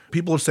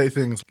people say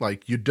things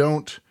like, you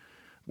don't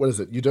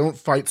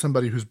fight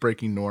somebody who's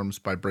breaking norms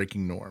by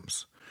breaking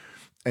norms.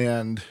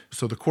 And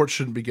so the court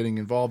shouldn't be getting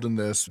involved in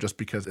this just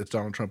because it's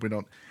Donald Trump.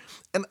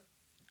 And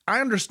I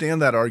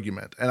understand that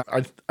argument. And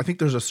I think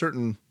there's a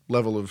certain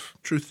level of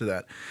truth to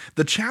that.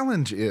 The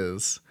challenge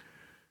is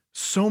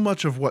so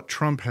much of what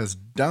Trump has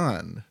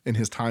done in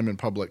his time in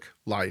public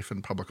life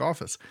and public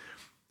office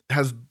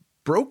has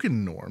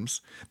broken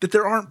norms that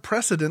there aren't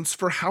precedents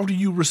for how do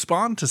you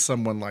respond to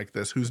someone like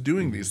this who's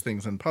doing these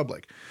things in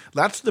public.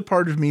 That's the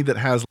part of me that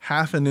has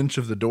half an inch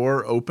of the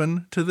door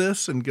open to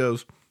this and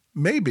goes,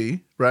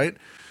 maybe, right?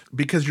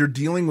 Because you're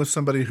dealing with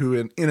somebody who,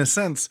 in a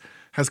sense,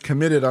 has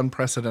committed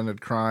unprecedented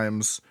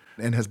crimes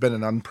and has been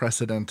an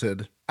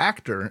unprecedented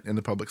actor in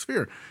the public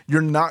sphere.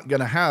 You're not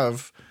going to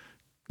have,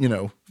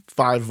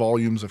 5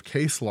 volumes of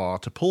case law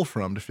to pull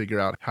from to figure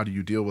out how do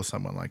you deal with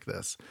someone like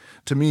this.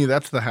 To me,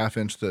 that's the half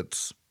inch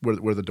that's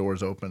where the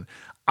door's open.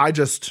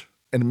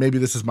 And maybe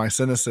this is my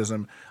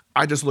cynicism,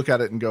 I just look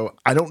at it and go,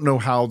 I don't know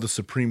how the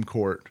Supreme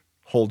Court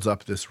holds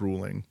up this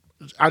ruling.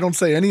 I don't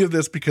say any of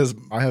this because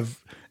I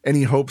have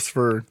any hopes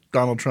for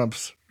Donald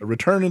Trump's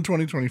return in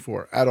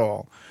 2024 at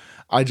all.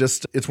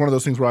 It's one of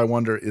those things where I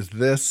wonder,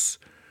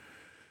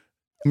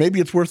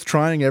 maybe it's worth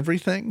trying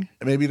everything.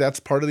 Maybe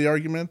that's part of the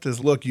argument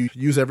is, look, you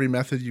use every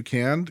method you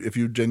can if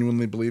you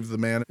genuinely believe the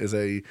man is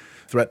a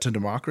threat to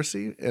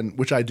democracy, and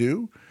which I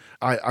do.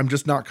 I'm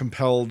just not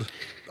compelled.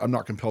 I'm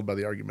not compelled by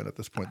the argument at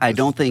this point. I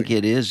don't think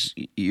it is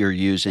you're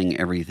using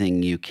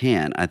everything you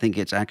can. I think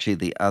it's actually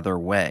the other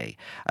way.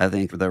 I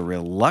think the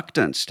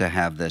reluctance to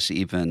have this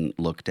even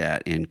looked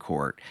at in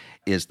court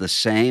is the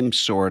same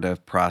sort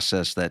of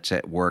process that's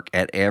at work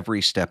at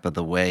every step of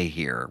the way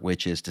here,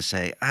 which is to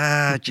say,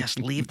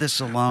 just leave this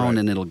alone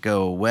and it'll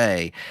go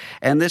away.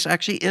 And this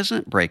actually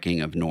isn't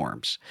breaking of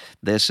norms.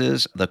 This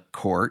is the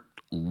court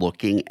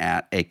looking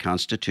at a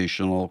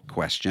constitutional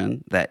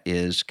question that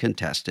is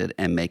contested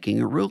and making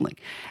a ruling.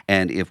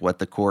 And if what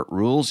the court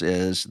rules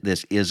is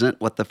this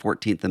isn't what the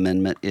 14th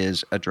Amendment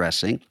is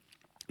addressing,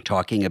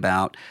 talking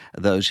about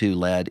those who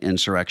led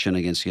insurrection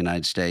against the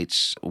United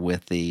States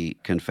with the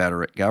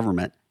Confederate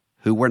government,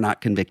 who were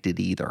not convicted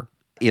either.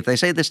 If they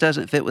say this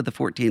doesn't fit with the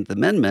 14th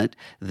Amendment,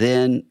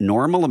 then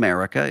normal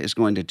America is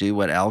going to do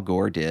what Al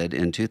Gore did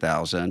in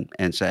 2000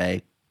 and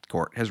say,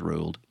 court has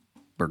ruled,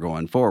 we're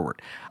going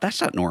forward. That's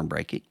not norm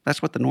breaking.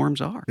 That's what the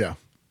norms are. Yeah.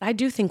 I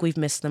do think we've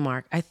missed the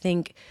mark. I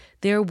think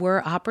there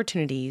were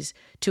opportunities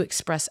to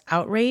express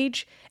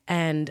outrage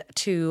and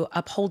to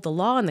uphold the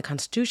law and the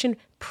Constitution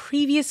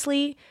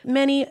previously,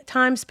 many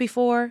times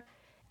before,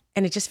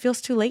 and it just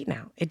feels too late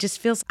now. It just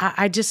feels,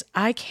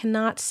 I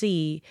cannot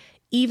see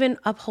even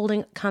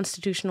upholding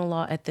constitutional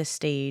law at this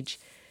stage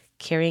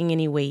carrying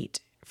any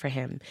weight for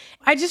him.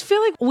 I just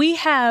feel like we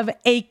have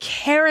a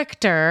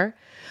character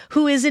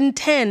who is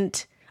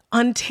intent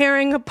on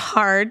tearing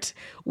apart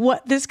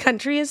what this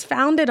country is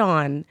founded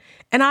on.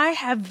 And I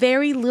have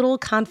very little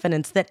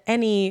confidence that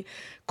any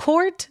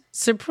court,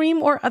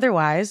 Supreme or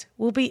otherwise,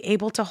 will be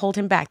able to hold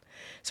him back.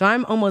 So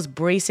I'm almost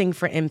bracing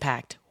for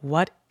impact.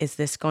 What is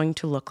this going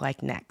to look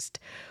like next?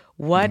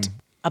 What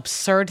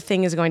absurd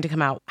thing is going to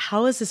come out?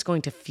 How is this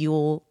going to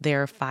fuel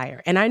their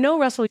fire? And I know,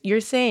 Russell,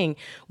 you're saying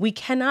we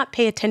cannot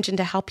pay attention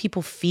to how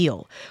people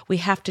feel. We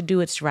have to do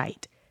what's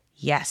right.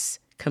 Yes,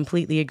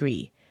 completely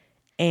agree.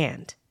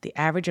 And the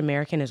average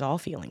American is all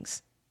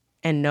feelings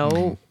and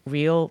no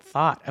real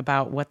thought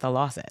about what the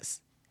law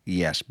says.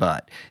 Yes,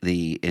 but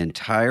the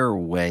entire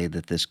way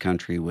that this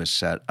country was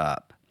set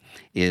up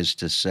is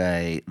to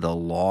say the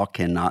law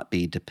cannot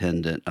be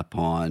dependent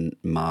upon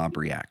mob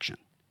reaction.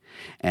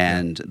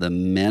 And the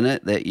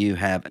minute that you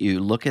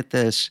look at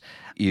this,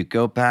 you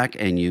go back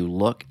and you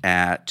look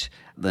at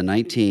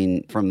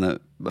from the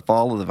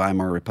fall of the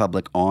Weimar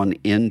Republic on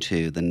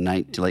into the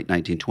late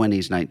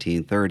 1920s,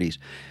 1930s.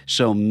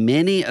 So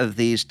many of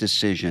these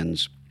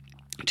decisions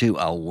to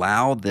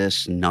allow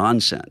this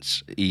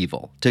nonsense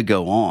evil to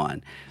go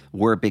on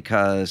were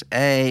because,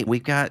 they're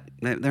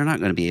not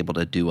going to be able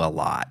to do a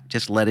lot.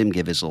 Just let him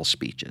give his little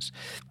speeches.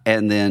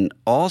 And then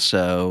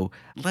also,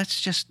 let's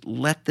just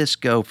let this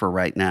go for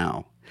right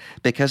now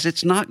because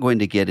it's not going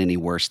to get any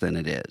worse than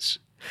it is.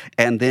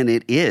 And then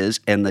it is,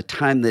 and the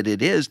time that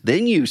it is,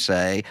 then you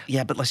say,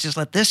 yeah, but let's just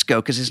let this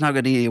go because it's not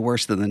going to be any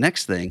worse than the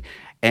next thing.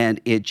 And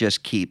it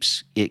just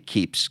keeps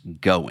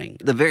going.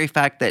 The very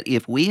fact that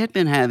if we had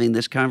been having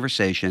this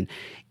conversation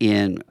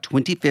in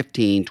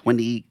 2015,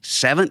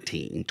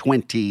 2017,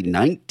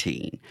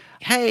 2019,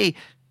 hey,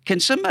 can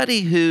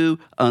somebody who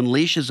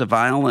unleashes a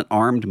violent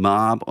armed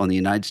mob on the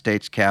United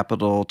States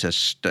Capitol to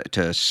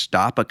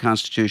stop a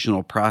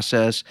constitutional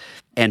process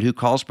and who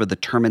calls for the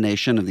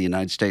termination of the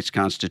United States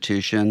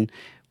Constitution,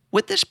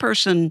 Would this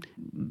person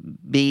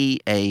be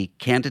a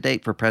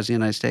candidate for president of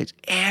the United States?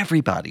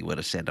 Everybody would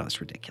have said, no,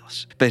 it's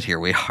ridiculous. But here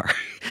we are.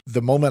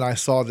 The moment I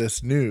saw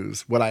this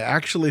news, what I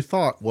actually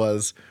thought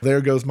was,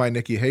 there goes my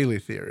Nikki Haley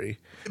theory.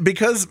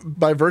 Because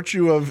by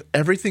virtue of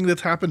everything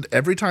that's happened,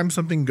 every time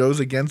something goes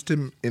against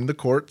him in the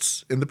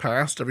courts in the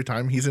past, every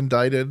time he's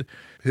indicted,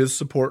 his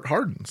support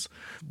hardens.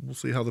 We'll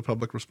see how the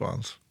public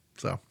responds.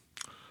 So,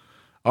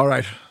 all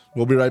right,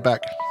 we'll be right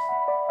back.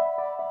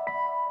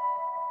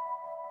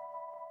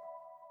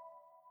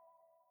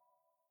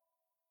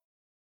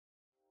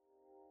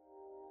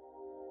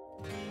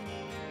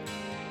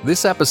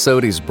 This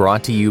episode is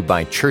brought to you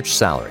by Church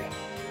Salary.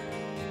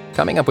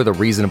 Coming up with a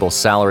reasonable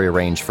salary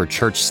range for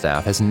church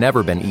staff has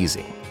never been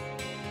easy.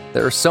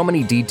 There are so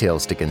many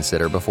details to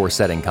consider before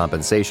setting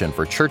compensation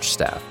for church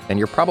staff, and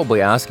you're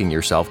probably asking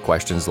yourself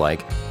questions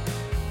like,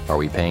 are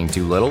we paying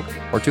too little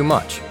or too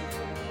much?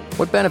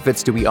 What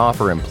benefits do we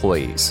offer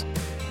employees?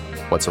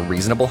 What's a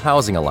reasonable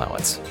housing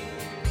allowance?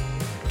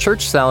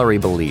 Church Salary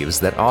believes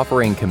that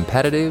offering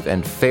competitive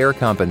and fair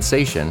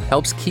compensation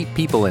helps keep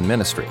people in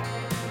ministry.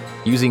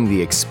 Using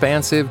the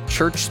expansive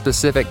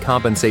church-specific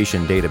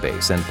compensation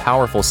database and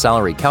powerful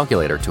salary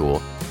calculator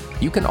tool,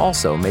 you can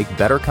also make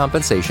better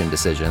compensation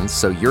decisions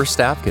so your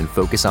staff can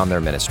focus on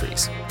their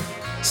ministries.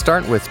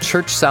 Start with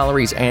Church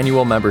Salary's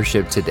annual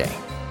membership today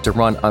to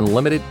run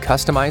unlimited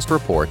customized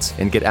reports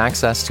and get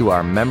access to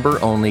our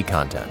member-only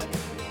content.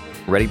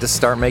 Ready to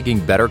start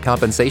making better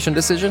compensation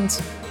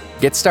decisions?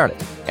 Get started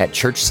at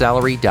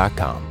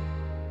churchsalary.com.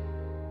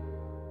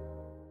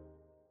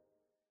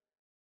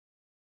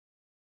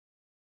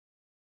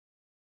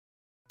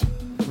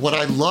 What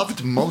I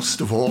loved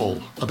most of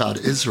all about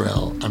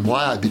Israel and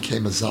why I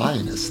became a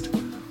Zionist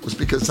was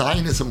because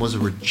Zionism was a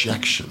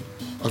rejection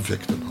of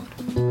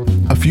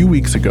victimhood. A few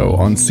weeks ago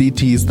on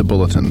CT's The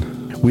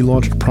Bulletin, we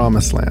launched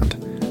Promised Land,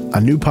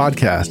 a new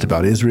podcast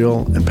about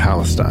Israel and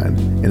Palestine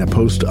in a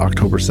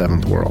post-October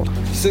 7th world.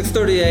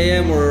 6:30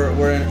 a.m.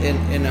 we're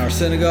in our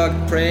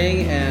synagogue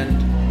praying,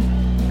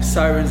 and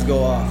sirens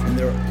go off, and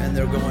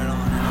they're going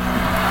on.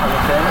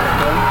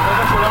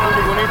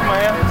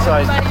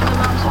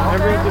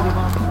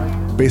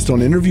 Based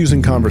on interviews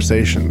and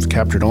conversations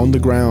captured on the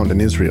ground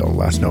in Israel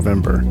last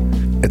November,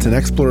 it's an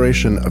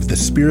exploration of the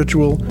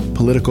spiritual,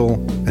 political,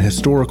 and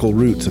historical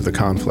roots of the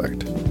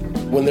conflict.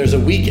 When there's a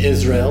weak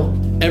Israel,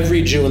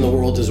 every Jew in the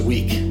world is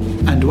weak.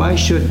 And why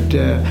should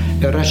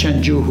a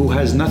Russian Jew who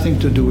has nothing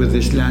to do with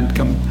this land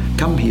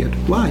come here?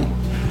 Why?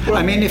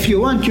 I mean, if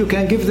you want, you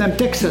can give them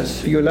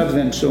Texas. You love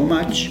them so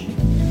much.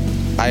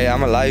 I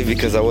am alive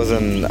because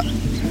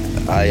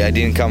I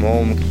didn't come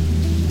home.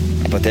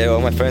 But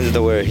all my friends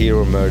that were here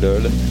were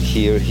murdered.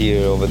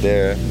 Here, over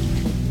there.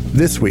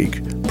 This week,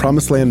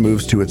 Promised Land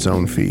moves to its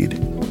own feed.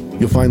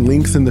 You'll find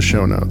links in the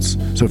show notes,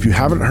 so if you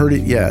haven't heard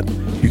it yet,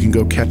 you can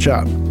go catch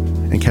up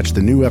and catch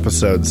the new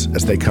episodes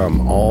as they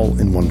come all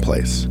in one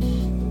place.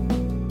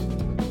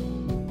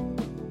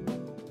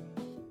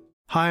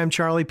 Hi, I'm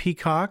Charlie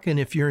Peacock, and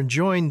if you're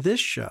enjoying this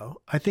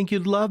show, I think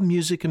you'd love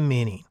Music and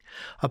Meaning,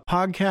 a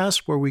podcast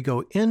where we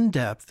go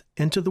in-depth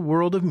into the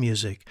world of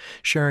music,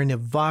 sharing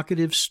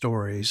evocative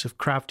stories of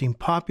crafting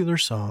popular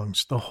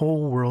songs the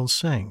whole world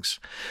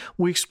sings.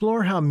 We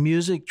explore how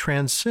music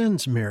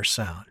transcends mere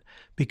sound,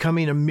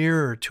 becoming a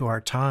mirror to our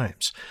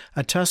times,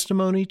 a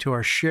testimony to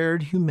our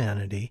shared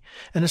humanity,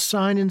 and a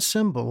sign and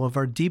symbol of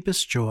our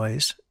deepest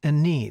joys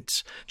and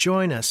needs.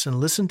 Join us and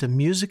listen to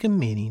Music and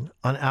Meaning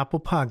on Apple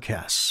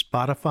Podcasts,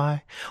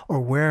 Spotify, or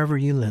wherever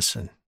you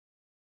listen.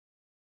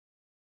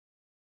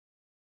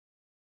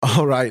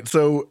 All right.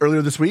 So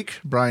earlier this week,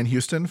 Brian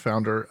Houston,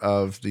 founder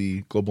of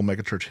the global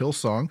megachurch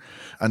Hillsong,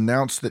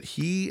 announced that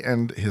he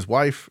and his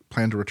wife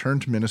plan to return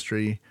to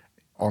ministry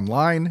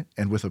online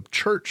and with a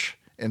church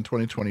in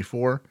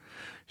 2024.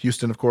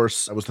 Houston, of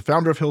course, was the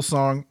founder of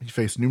Hillsong. He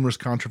faced numerous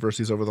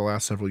controversies over the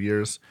last several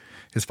years.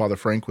 His father,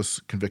 Frank, was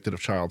convicted of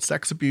child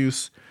sex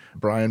abuse.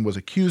 Brian was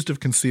accused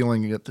of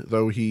concealing it,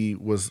 though he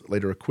was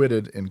later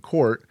acquitted in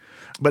court.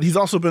 But he's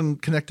also been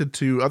connected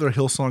to other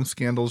Hillsong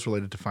scandals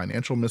related to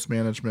financial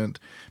mismanagement,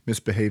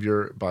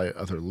 misbehavior by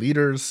other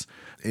leaders.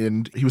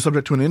 And he was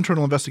subject to an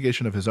internal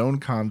investigation of his own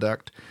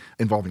conduct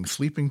involving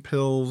sleeping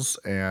pills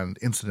and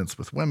incidents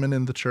with women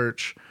in the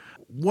church.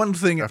 One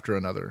thing after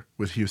another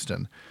with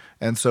Houston.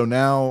 And so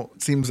now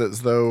it seems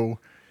as though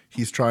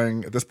he's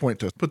trying at this point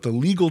to put the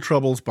legal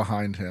troubles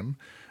behind him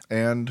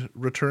and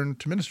return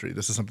to ministry.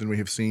 This is something we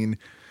have seen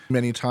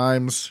many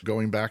times,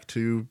 going back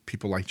to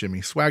people like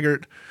Jimmy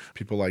Swaggart,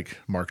 people like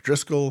Mark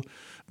Driscoll.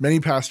 Many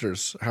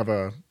pastors have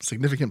a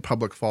significant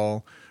public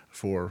fall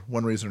for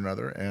one reason or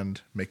another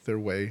and make their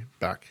way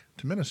back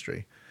to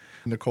ministry.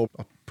 Nicole,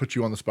 I'll put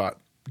you on the spot.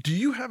 Do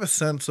you have a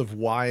sense of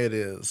why it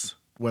is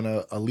when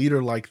a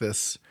leader like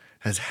this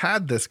has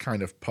had this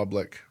kind of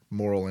public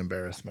moral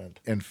embarrassment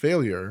and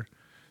failure,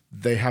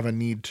 they have a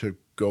need to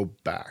go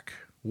back?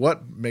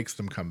 What makes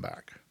them come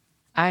back?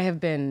 I have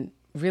been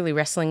really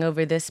wrestling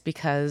over this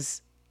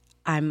because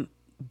I'm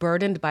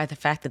burdened by the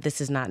fact that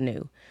this is not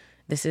new.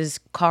 This is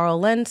Carl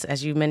Lentz,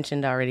 as you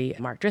mentioned already,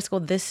 Mark Driscoll.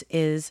 This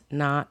is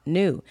not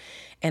new.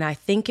 And I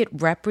think it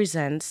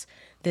represents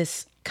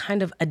this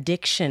kind of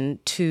addiction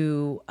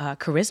to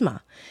charisma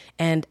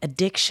and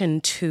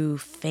addiction to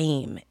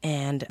fame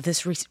and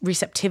this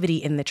receptivity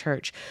in the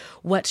church.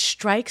 What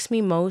strikes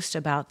me most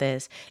about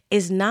this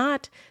is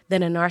not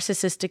that a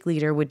narcissistic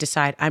leader would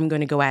decide, I'm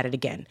going to go at it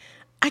again.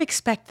 I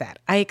expect that.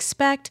 I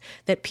expect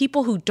that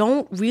people who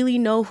don't really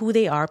know who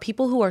they are,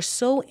 people who are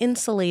so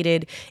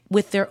insulated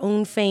with their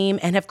own fame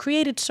and have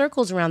created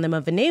circles around them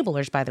of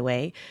enablers, by the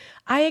way,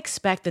 I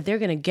expect that they're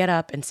going to get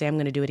up and say, I'm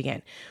going to do it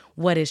again.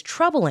 What is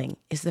troubling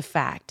is the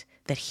fact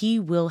that he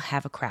will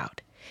have a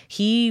crowd.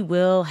 He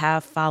will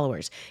have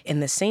followers. In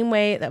the same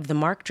way of the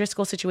Mark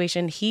Driscoll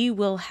situation, he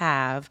will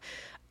have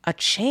a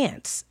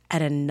chance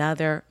at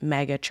another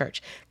mega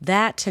church.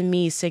 That to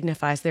me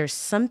signifies there's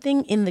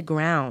something in the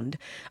ground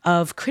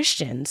of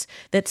Christians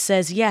that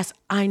says, yes,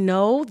 I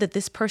know that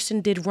this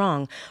person did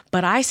wrong,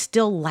 but I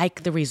still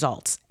like the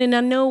results. And I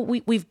know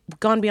we've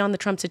gone beyond the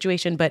Trump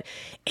situation, but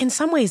in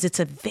some ways it's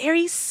a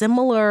very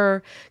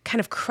similar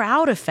kind of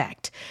crowd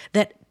effect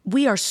that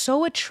we are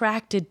so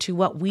attracted to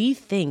what we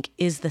think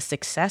is the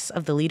success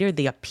of the leader,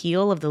 the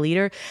appeal of the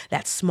leader,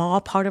 that small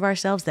part of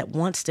ourselves that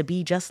wants to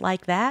be just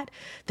like that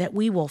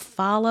we will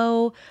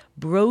follow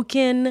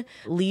broken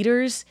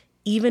leaders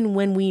even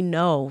when we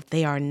know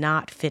they are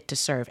not fit to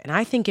serve. And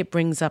I think it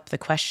brings up the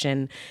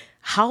question,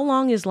 how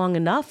long is long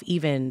enough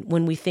even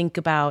when we think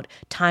about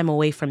time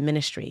away from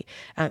ministry?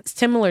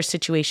 Similar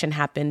situation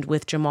happened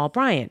with Jamal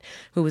Bryant,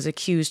 who was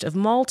accused of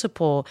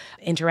multiple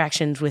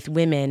interactions with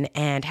women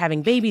and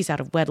having babies out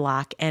of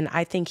wedlock. And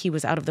I think he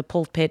was out of the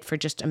pulpit for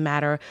just a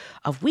matter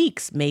of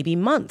weeks, maybe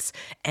months,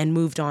 and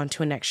moved on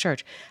to a next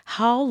church.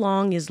 How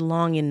long is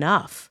long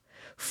enough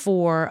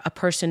for a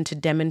person to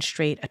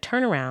demonstrate a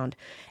turnaround?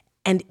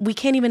 And we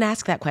can't even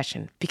ask that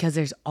question because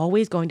there's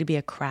always going to be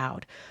a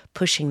crowd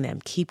pushing them.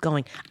 Keep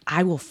going.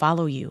 I will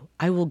follow you.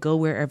 I will go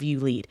wherever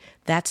you lead.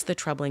 That's the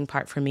troubling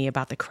part for me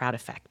about the crowd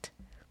effect.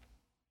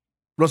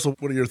 Russell,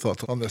 what are your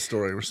thoughts on this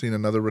story? We're seeing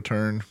another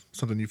return,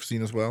 something you've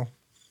seen as well?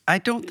 I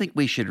don't think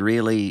we should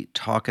really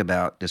talk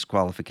about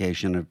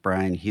disqualification of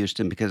Brian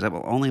Houston because that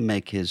will only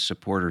make his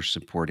supporters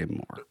support him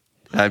more.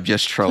 I'm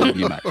just trolling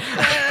you, Mike. No,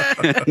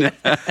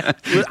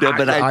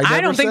 but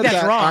I don't think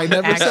that's wrong. I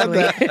never said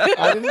that.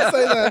 I didn't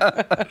say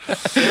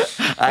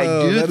that. I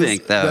do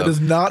think, though. That is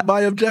not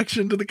my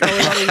objection to the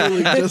Colorado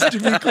ruling, just to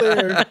be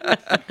clear.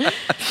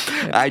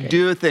 I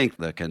do think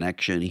the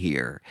connection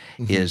here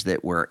is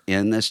that we're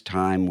in this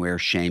time where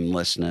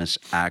shamelessness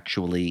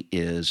actually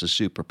is a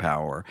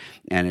superpower,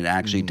 and it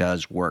actually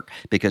does work.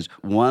 Because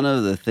one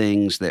of the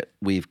things that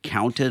we've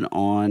counted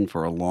on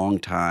for a long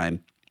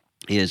time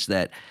is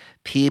that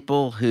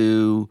people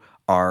who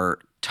are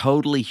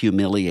totally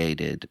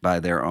humiliated by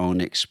their own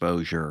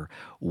exposure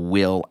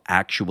will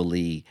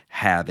actually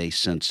have a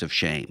sense of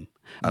shame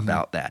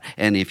about that.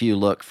 And if you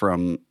look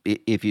from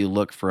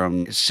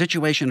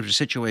situation after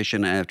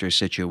situation after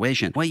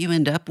situation, what you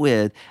end up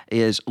with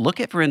is, look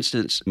at, for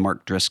instance,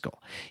 Mark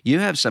Driscoll. You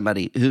have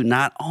somebody who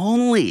not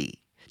only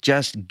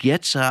just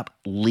gets up,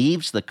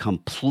 leaves the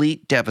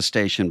complete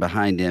devastation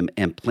behind him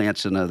and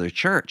plants another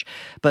church,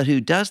 but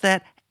who does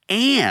that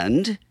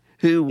and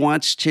who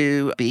wants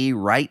to be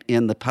right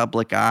in the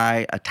public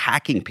eye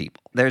attacking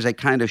people. There's a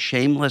kind of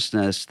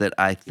shamelessness that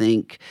I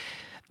think,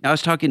 I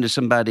was talking to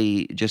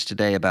somebody just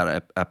today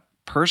about a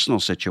personal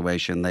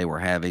situation they were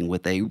having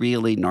with a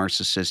really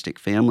narcissistic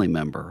family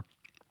member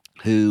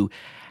who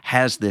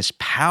has this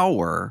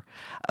power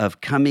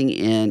of coming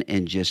in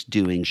and just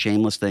doing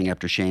shameless thing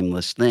after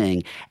shameless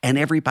thing, and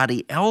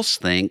everybody else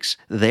thinks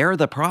they're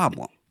the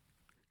problem.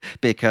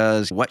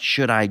 Because what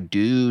should I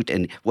do?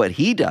 And what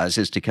he does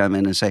is to come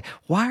in and say,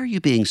 why are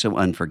you being so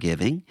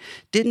unforgiving?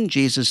 Didn't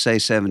Jesus say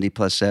 70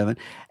 plus 7?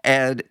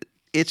 And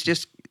it's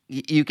just,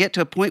 you get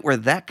to a point where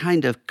that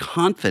kind of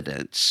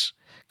confidence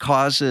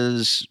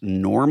causes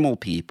normal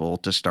people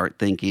to start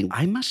thinking,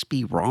 I must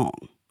be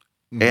wrong.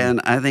 Mm-hmm.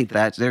 And I think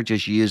that they're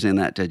just using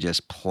that to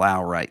just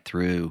plow right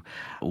through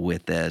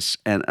with this.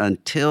 And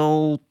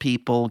until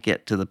people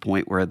get to the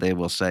point where they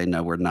will say,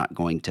 no, we're not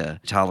going to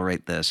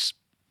tolerate this,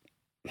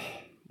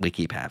 we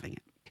keep having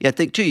it. Yeah, I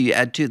think, too, you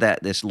add to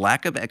that this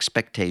lack of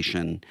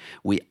expectation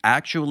we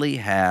actually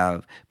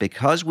have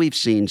because we've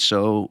seen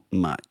so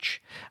much.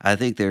 I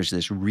think there's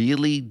this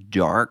really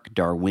dark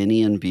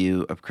Darwinian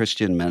view of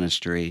Christian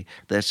ministry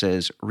that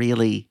says,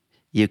 really,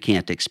 you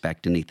can't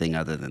expect anything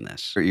other than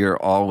this.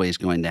 You're always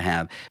going to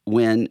have,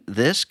 when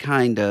this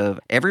kind of,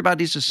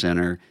 everybody's a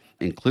sinner,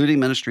 including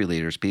ministry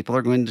leaders, people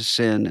are going to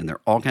sin, and there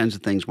are all kinds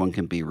of things one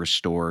can be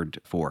restored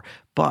for.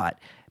 But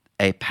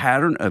a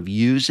pattern of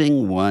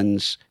using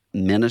one's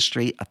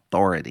ministry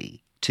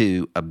authority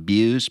to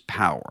abuse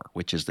power,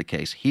 which is the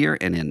case here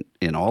and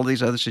in all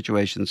these other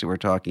situations that we're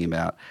talking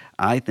about,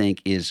 I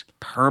think is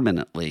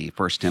permanently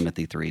 1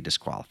 Timothy 3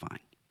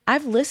 disqualifying.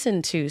 I've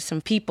listened to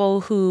some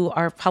people who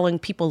are following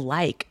people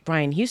like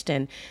Brian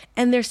Houston,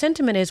 and their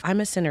sentiment is,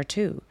 I'm a sinner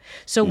too.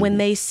 So when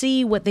they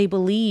see what they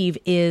believe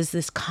is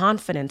this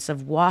confidence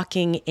of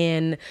walking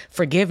in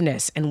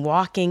forgiveness and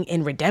walking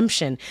in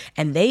redemption,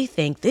 and they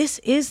think this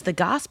is the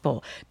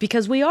gospel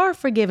because we are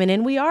forgiven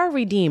and we are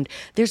redeemed,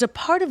 there's a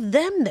part of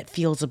them that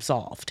feels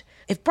absolved.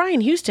 If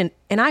Brian Houston,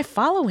 and I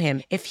follow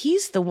him, if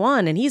he's the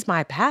one and he's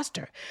my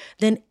pastor,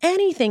 then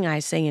anything I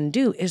say and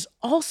do is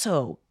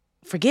also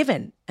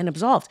forgiven and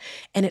absolved.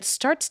 And it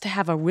starts to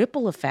have a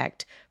ripple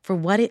effect for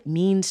what it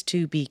means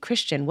to be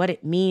Christian, what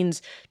it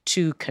means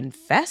to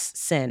confess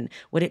sin,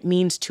 what it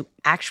means to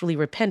actually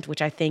repent,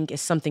 which I think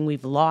is something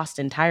we've lost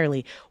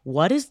entirely.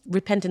 What does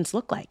repentance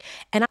look like?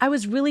 And I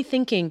was really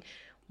thinking,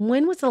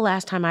 when was the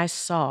last time I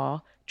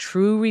saw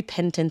true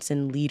repentance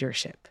in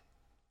leadership?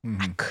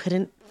 I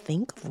couldn't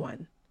think of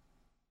one.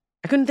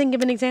 I couldn't think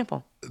of an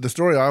example. The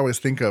story I always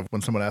think of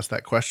when someone asks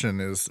that question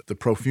is the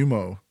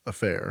Profumo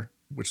affair,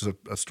 which is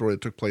a story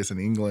that took place in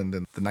England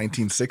in the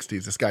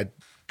 1960s. This guy,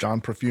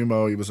 John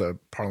Profumo, he was a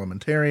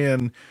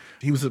parliamentarian.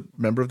 He was a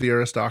member of the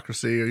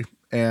aristocracy,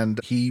 and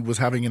he was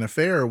having an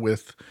affair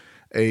with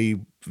a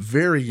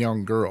very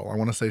young girl. I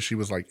want to say she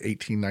was like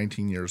 18,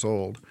 19 years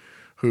old,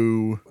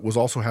 who was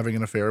also having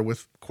an affair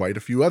with quite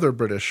a few other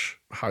British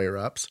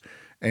higher-ups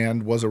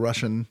and was a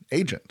Russian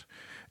agent.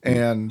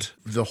 And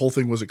the whole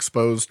thing was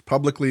exposed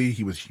publicly.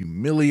 He was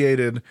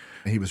humiliated.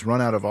 He was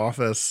run out of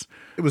office.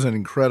 It was an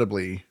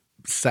incredibly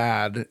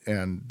sad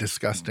and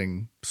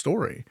disgusting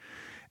story.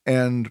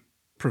 And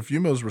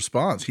Profumo's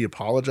response, he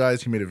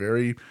apologized. He made a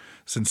very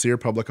sincere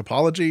public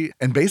apology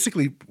and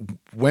basically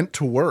went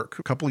to work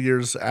a couple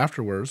years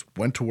afterwards,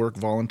 went to work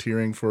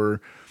volunteering for an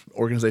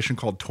organization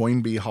called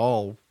Toynbee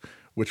Hall,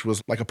 which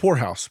was like a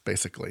poorhouse,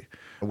 basically,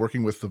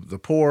 working with the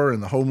poor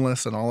and the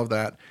homeless and all of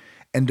that,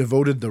 and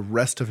devoted the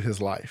rest of his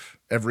life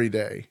every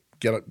day,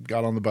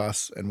 got on the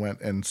bus and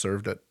went and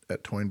served at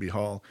Toynbee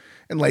Hall.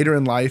 And later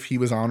in life, he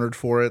was honored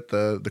for it.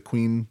 The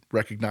Queen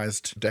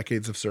recognized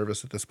decades of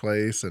service at this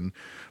place, and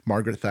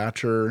Margaret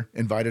Thatcher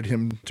invited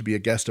him to be a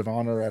guest of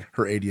honor at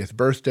her 80th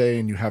birthday.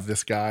 And you have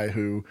this guy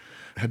who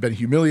had been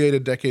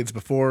humiliated decades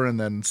before and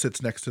then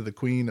sits next to the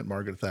Queen at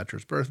Margaret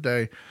Thatcher's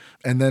birthday.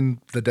 And then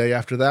the day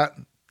after that,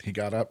 he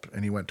got up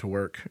and he went to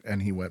work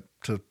and he went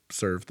to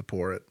serve the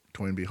poor at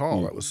Toynbee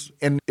Hall.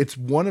 And it's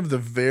one of the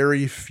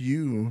very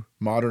few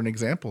modern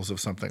examples of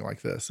something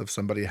like this, of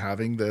somebody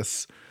having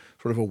this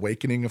sort of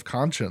awakening of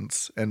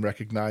conscience and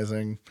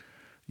recognizing,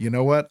 you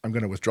know what, I'm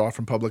going to withdraw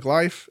from public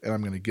life and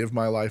I'm going to give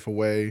my life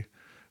away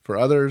for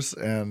others.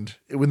 And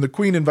when the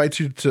Queen invites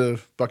you to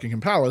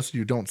Buckingham Palace,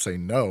 you don't say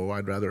no.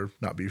 I'd rather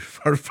not be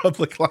part of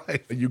public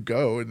life. You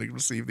go and you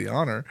receive the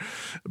honor.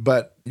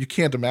 But you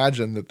can't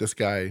imagine that this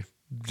guy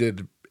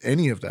did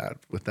any of that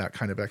with that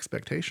kind of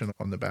expectation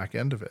on the back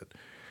end of it.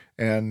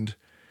 And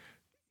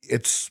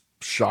it's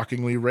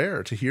shockingly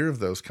rare to hear of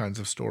those kinds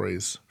of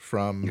stories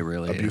from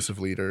abusive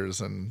leaders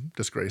and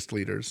disgraced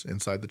leaders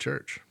inside the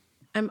church.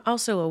 I'm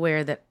also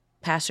aware that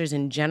pastors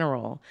in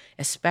general,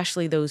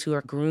 especially those who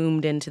are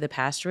groomed into the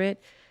pastorate,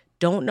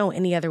 don't know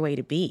any other way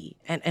to be.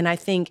 And I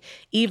think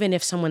even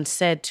if someone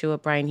said to a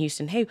Brian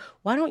Houston, hey,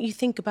 why don't you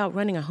think about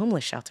running a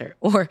homeless shelter?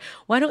 Or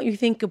why don't you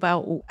think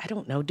about, I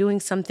don't know, doing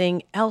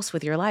something else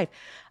with your life?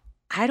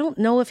 I don't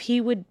know if he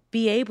would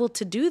be able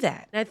to do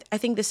that. I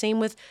think the same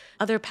with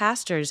other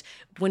pastors.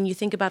 When you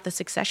think about the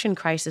succession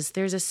crisis,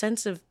 there's a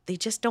sense of they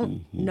just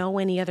don't know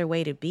any other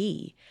way to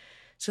be.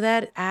 So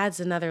that adds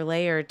another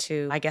layer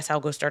to, I guess I'll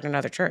go start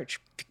another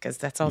church because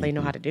that's all they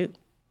know how to do.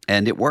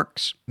 And it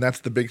works. And that's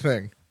the big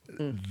thing.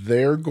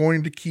 They're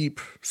going to keep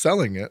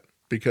selling it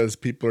because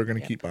people are going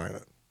to keep buying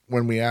it.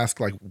 When we ask,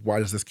 like, why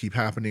does this keep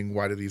happening?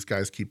 Why do these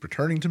guys keep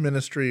returning to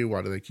ministry?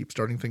 Why do they keep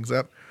starting things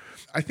up?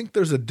 I think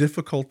there's a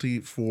difficulty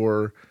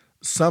for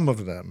some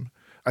of them.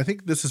 I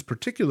think this is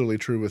particularly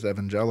true with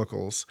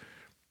evangelicals.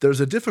 There's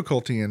a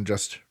difficulty in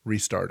just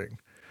restarting.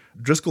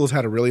 Driscoll has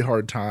had a really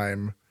hard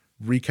time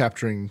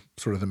recapturing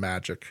sort of the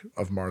magic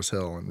of Mars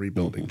Hill and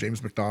rebuilding.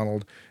 James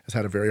MacDonald has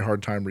had a very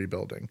hard time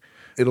rebuilding.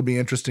 It'll be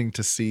interesting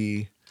to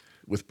see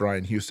with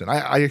Brian Houston.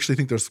 I actually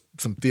think there's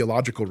some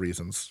theological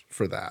reasons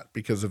for that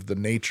because of the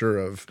nature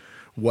of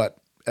what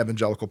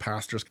evangelical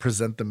pastors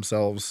present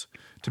themselves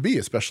to be,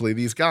 especially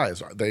these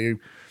guys.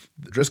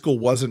 Driscoll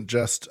wasn't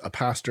just a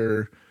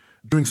pastor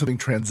doing something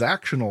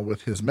transactional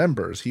with his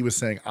members. He was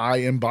saying, I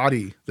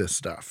embody this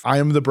stuff. I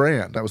am the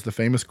brand. That was the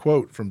famous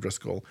quote from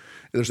Driscoll.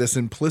 There's this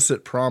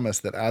implicit promise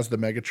that as the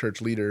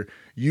megachurch leader,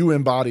 you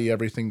embody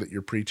everything that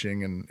you're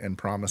preaching and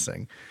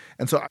promising.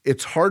 And so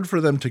it's hard for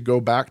them to go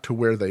back to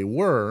where they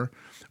were,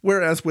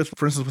 whereas for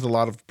instance, with a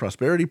lot of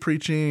prosperity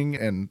preaching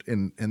and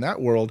in that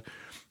world,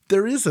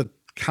 there is a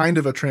kind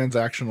of a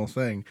transactional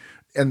thing.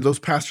 And those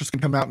pastors can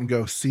come out and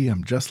go, see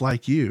him just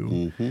like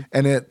you.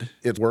 And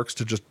it works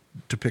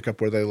to pick up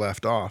where they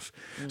left off.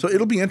 So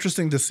it'll be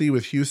interesting to see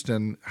with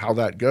Houston how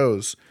that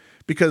goes,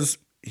 because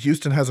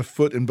Houston has a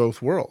foot in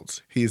both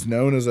worlds. He's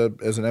known as an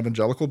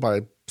evangelical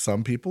by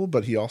some people,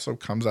 but he also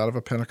comes out of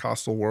a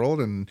Pentecostal world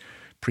and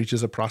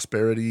preaches a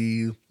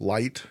prosperity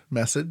light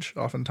message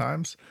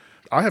oftentimes.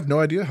 I have no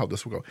idea how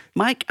this will go.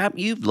 Mike,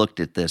 you've looked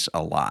at this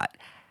a lot.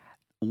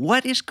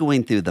 What is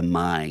going through the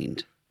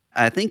mind?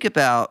 I think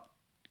about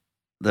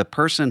the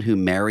person who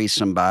marries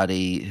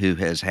somebody who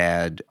has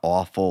had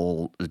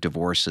awful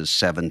divorces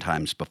 7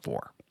 times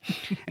before.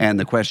 And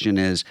the question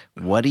is,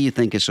 what do you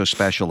think is so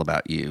special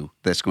about you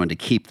that's going to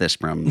keep this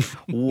from?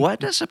 What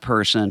does a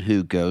person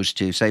who goes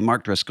to, say,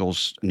 Mark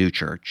Driscoll's new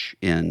church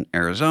in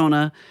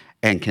Arizona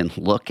and can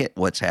look at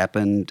what's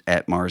happened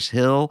at Mars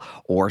Hill,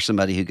 or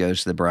somebody who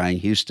goes to the Brian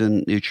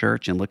Houston new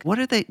church and look,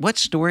 what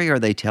story are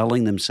they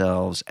telling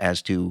themselves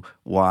as to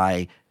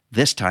why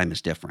this time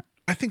is different?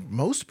 I think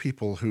most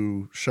people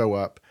who show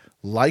up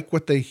like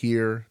what they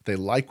hear, they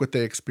like what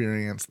they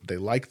experience, they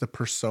like the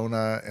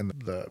persona and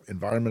the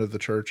environment of the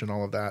church and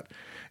all of that.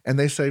 And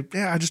they say,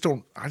 yeah, I just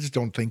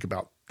don't think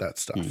about that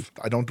stuff.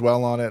 I don't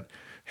dwell on it.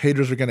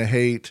 Haters are going to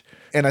hate.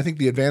 And I think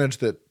the advantage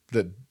that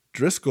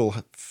Driscoll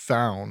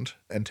found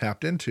and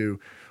tapped into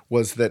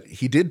was that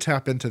he did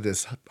tap into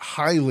this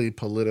highly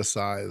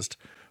politicized,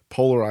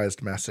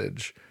 polarized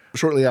message.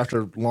 Shortly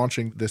after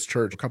launching this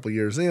church, a couple of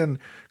years in,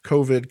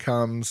 COVID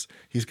comes.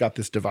 He's got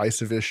this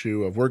divisive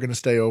issue of we're going to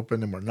stay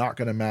open and we're not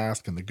going to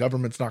mask and the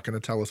government's not going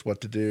to tell us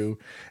what to do.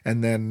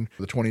 And then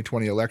the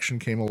 2020 election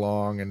came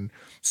along and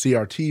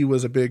CRT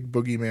was a big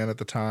boogeyman at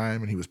the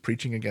time and he was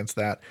preaching against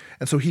that.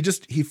 And so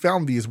he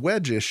found these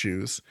wedge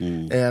issues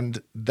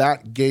and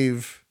that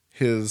gave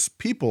his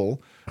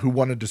people who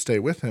wanted to stay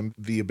with him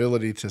the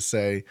ability to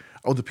say,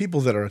 oh, the people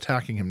that are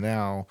attacking him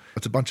now,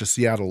 it's a bunch of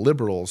Seattle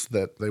liberals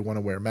that they want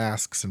to wear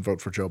masks and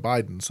vote for Joe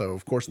Biden. So,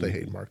 of course, they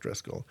hate Mark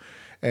Driscoll.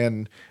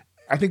 And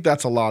I think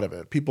that's a lot of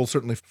it. People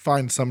certainly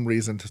find some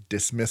reason to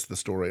dismiss the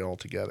story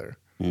altogether.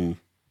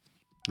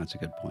 That's a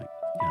good point.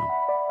 Yeah.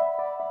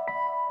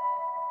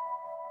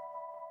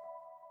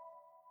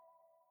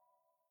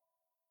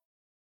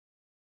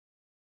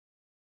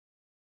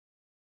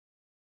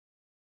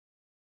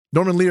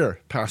 Norman Lear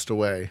passed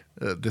away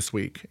this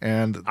week,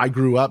 and I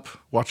grew up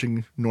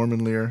watching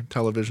Norman Lear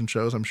television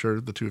shows. I'm sure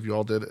the two of you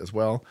all did as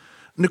well.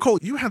 Nicole,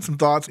 you had some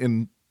thoughts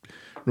in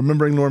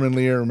remembering Norman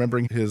Lear,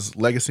 remembering his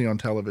legacy on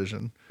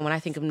television. When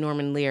I think of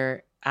Norman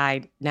Lear,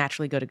 I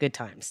naturally go to Good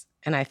Times,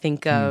 and I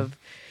think of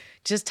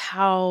just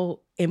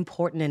how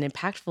important and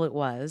impactful it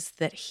was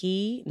that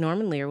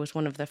Norman Lear, was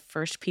one of the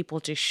first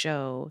people to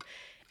show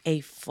a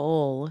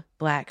full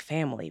Black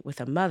family with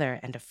a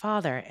mother and a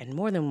father and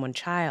more than one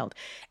child.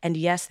 And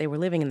yes, they were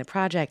living in the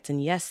projects,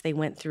 and yes, they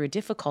went through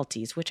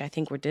difficulties, which I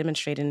think were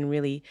demonstrated in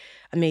really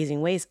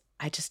amazing ways.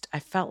 I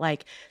felt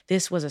like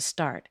this was a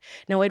start.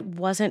 Now, it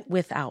wasn't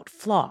without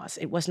flaws.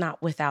 It was not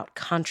without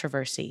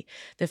controversy.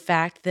 The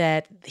fact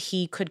that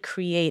he could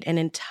create an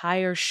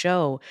entire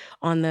show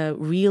on the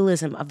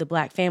realism of the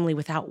Black family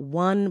without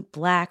one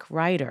Black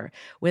writer,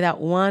 without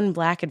one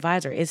Black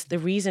advisor, is the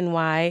reason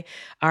why,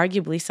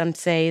 arguably, some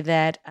say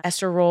that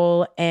Esther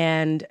Roll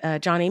and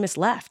John Amos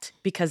left,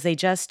 because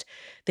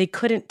they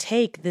couldn't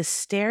take this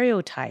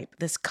stereotype,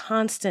 this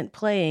constant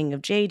playing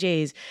of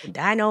JJ's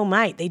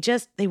Dynamite.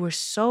 They were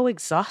so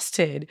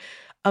exhausted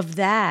of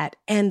that,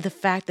 and the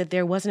fact that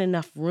there wasn't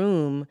enough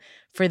room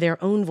for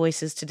their own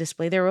voices to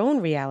display their own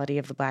reality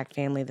of the Black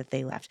family that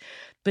they left.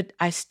 But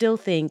I still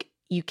think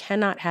you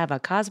cannot have a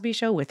Cosby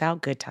Show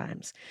without Good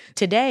Times.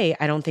 Today,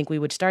 I don't think we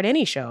would start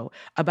any show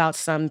about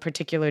some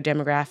particular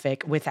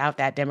demographic without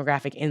that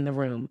demographic in the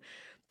room.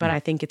 But I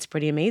think it's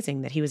pretty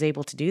amazing that he was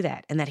able to do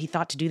that and that he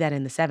thought to do that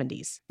in the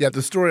 70s. Yeah,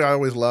 the story I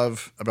always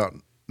love about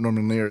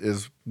Norman Lear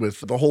is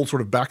with the whole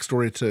sort of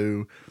backstory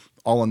to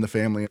All in the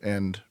Family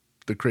and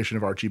the creation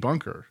of Archie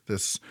Bunker,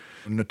 this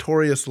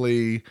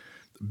notoriously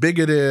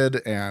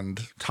bigoted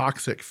and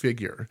toxic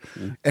figure.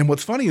 And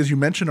what's funny is you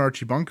mention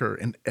Archie Bunker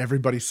and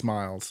everybody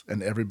smiles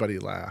and everybody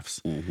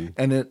laughs.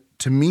 And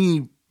to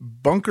me,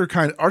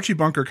 Archie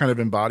Bunker kind of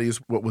embodies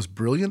what was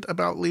brilliant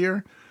about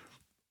Lear,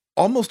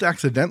 almost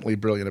accidentally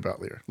brilliant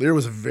about Lear. Lear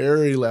was a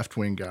very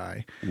left-wing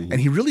guy, and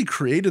he really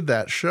created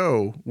that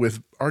show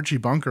with Archie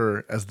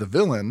Bunker as the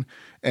villain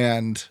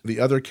and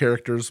the other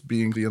characters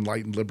being the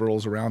enlightened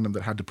liberals around him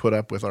that had to put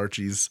up with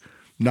Archie's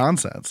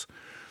nonsense.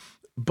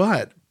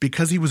 But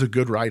because he was a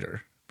good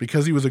writer,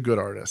 because he was a good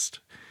artist,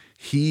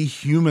 he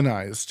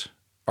humanized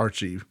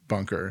Archie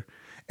Bunker,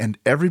 and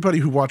everybody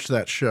who watched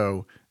that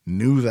show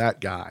knew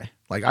that guy.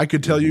 Like I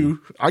could tell you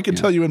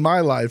in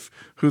my life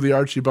who the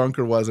Archie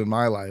Bunker was in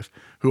my life,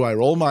 who I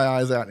roll my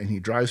eyes at and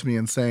he drives me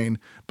insane,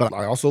 but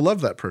I also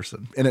love that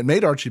person. And it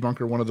made Archie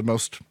Bunker one of the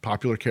most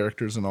popular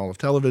characters in all of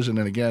television.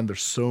 And again,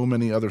 there's so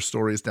many other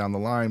stories down the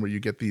line where you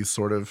get these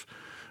sort of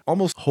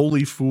almost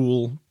holy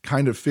fool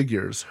kind of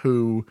figures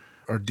who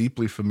are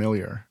deeply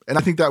familiar. And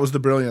I think that was the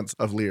brilliance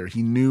of Lear.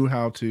 He knew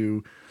how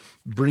to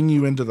bring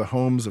you into the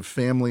homes of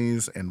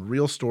families and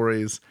real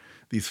stories,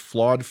 these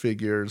flawed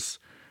figures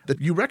that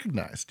you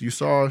recognized. You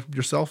saw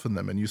yourself in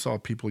them and you saw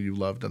people you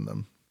loved in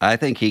them. I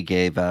think he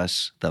gave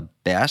us the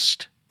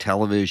best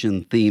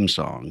television theme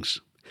songs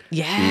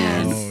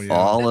in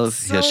all of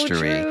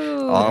history.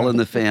 All in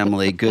the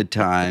Family, Good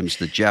Times,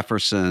 The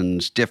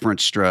Jeffersons, Different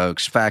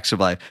Strokes, Facts of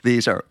Life.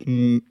 These are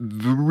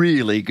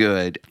really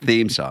good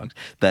theme songs.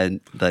 The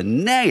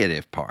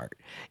negative part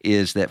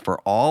is that for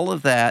all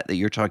of that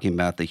you're talking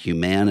about, the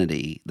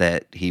humanity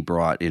that he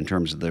brought in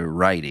terms of the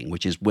writing,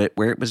 which is where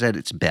it was at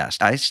its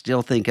best, I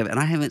still think of, and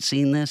I haven't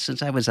seen this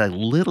since I was a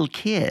little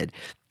kid,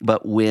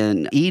 but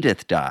when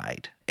Edith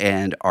died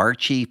and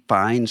Archie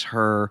finds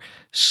her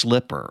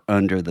slipper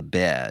under the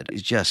bed,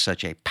 it's just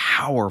such a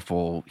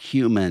powerful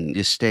human,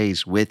 just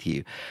stays with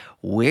you.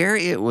 Where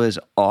it was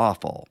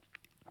awful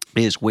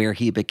is where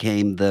he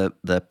became the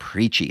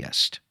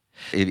preachiest.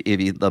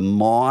 The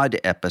Maude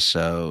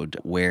episode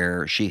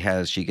where she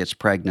gets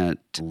pregnant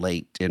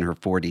late in her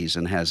 40s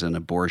and has an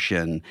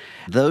abortion,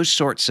 those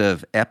sorts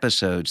of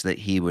episodes that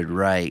he would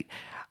write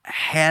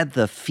had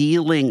the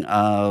feeling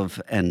of,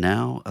 and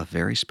now a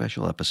very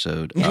special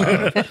episode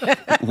of,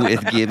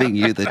 with giving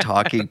you the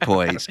talking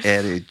points,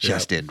 and it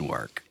just didn't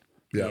work.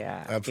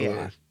 Yeah, absolutely.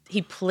 Yeah.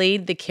 He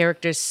played the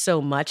characters so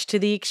much to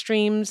the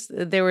extremes.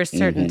 There were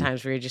certain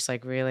times where you're just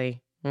like,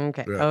 really?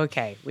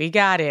 Okay, we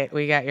got it.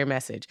 We got your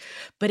message.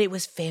 But it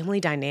was family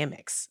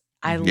dynamics.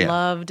 I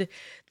loved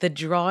the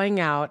drawing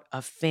out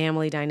of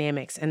family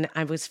dynamics. And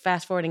I was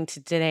fast forwarding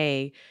to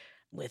today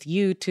with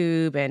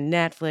YouTube and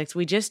Netflix.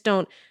 We just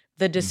don't,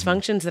 the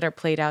dysfunctions that are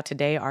played out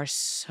today are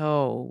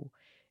so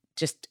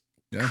just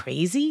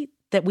crazy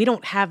that we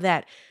don't have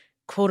that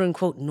quote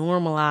unquote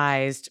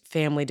normalized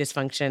family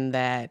dysfunction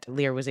that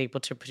Lear was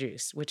able to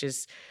produce, which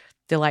is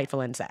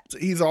delightful and sad.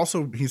 He's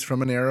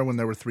from an era when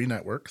there were 3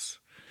 networks.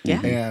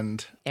 Yeah.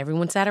 And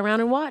everyone sat around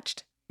and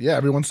watched. Yeah,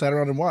 everyone sat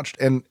around and watched.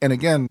 And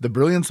again, the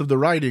brilliance of the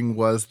writing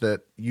was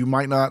that you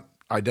might not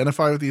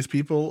identify with these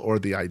people or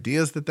the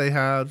ideas that they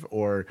have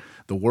or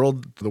the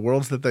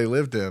worlds that they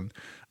lived in,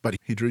 but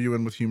he drew you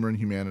in with humor and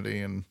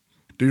humanity. And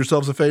do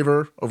yourselves a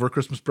favor over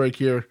Christmas break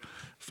here.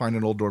 Find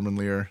an old Norman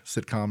Lear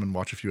sitcom and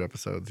watch a few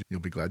episodes. You'll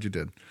be glad you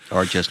did.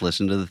 Or just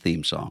listen to the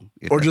theme song.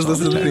 Or just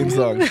listen to the theme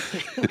song.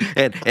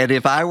 And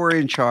if I were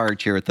in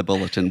charge here at the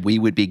Bulletin, we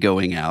would be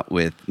going out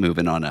with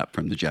Moving On Up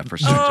from the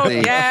Jeffersons. Oh,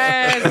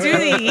 yes, to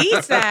the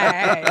east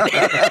side.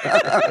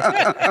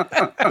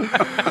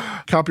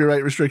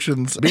 Copyright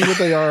restrictions being what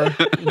they are.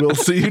 We'll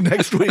see you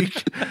next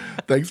week.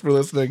 Thanks for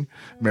listening.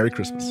 Merry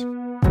Christmas.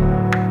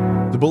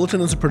 The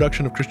Bulletin is a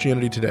production of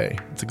Christianity Today.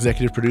 It's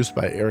executive produced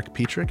by Eric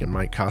Petrick and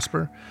Mike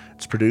Cosper.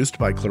 It's produced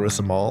by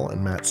Clarissa Mall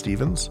and Matt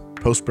Stevens.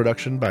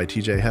 Post-production by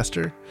TJ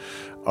Hester.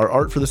 Our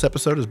art for this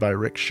episode is by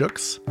Rick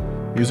Shooks.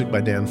 Music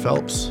by Dan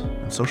Phelps.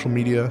 And social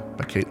media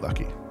by Kate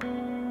Lucky.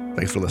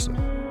 Thanks for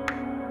listening.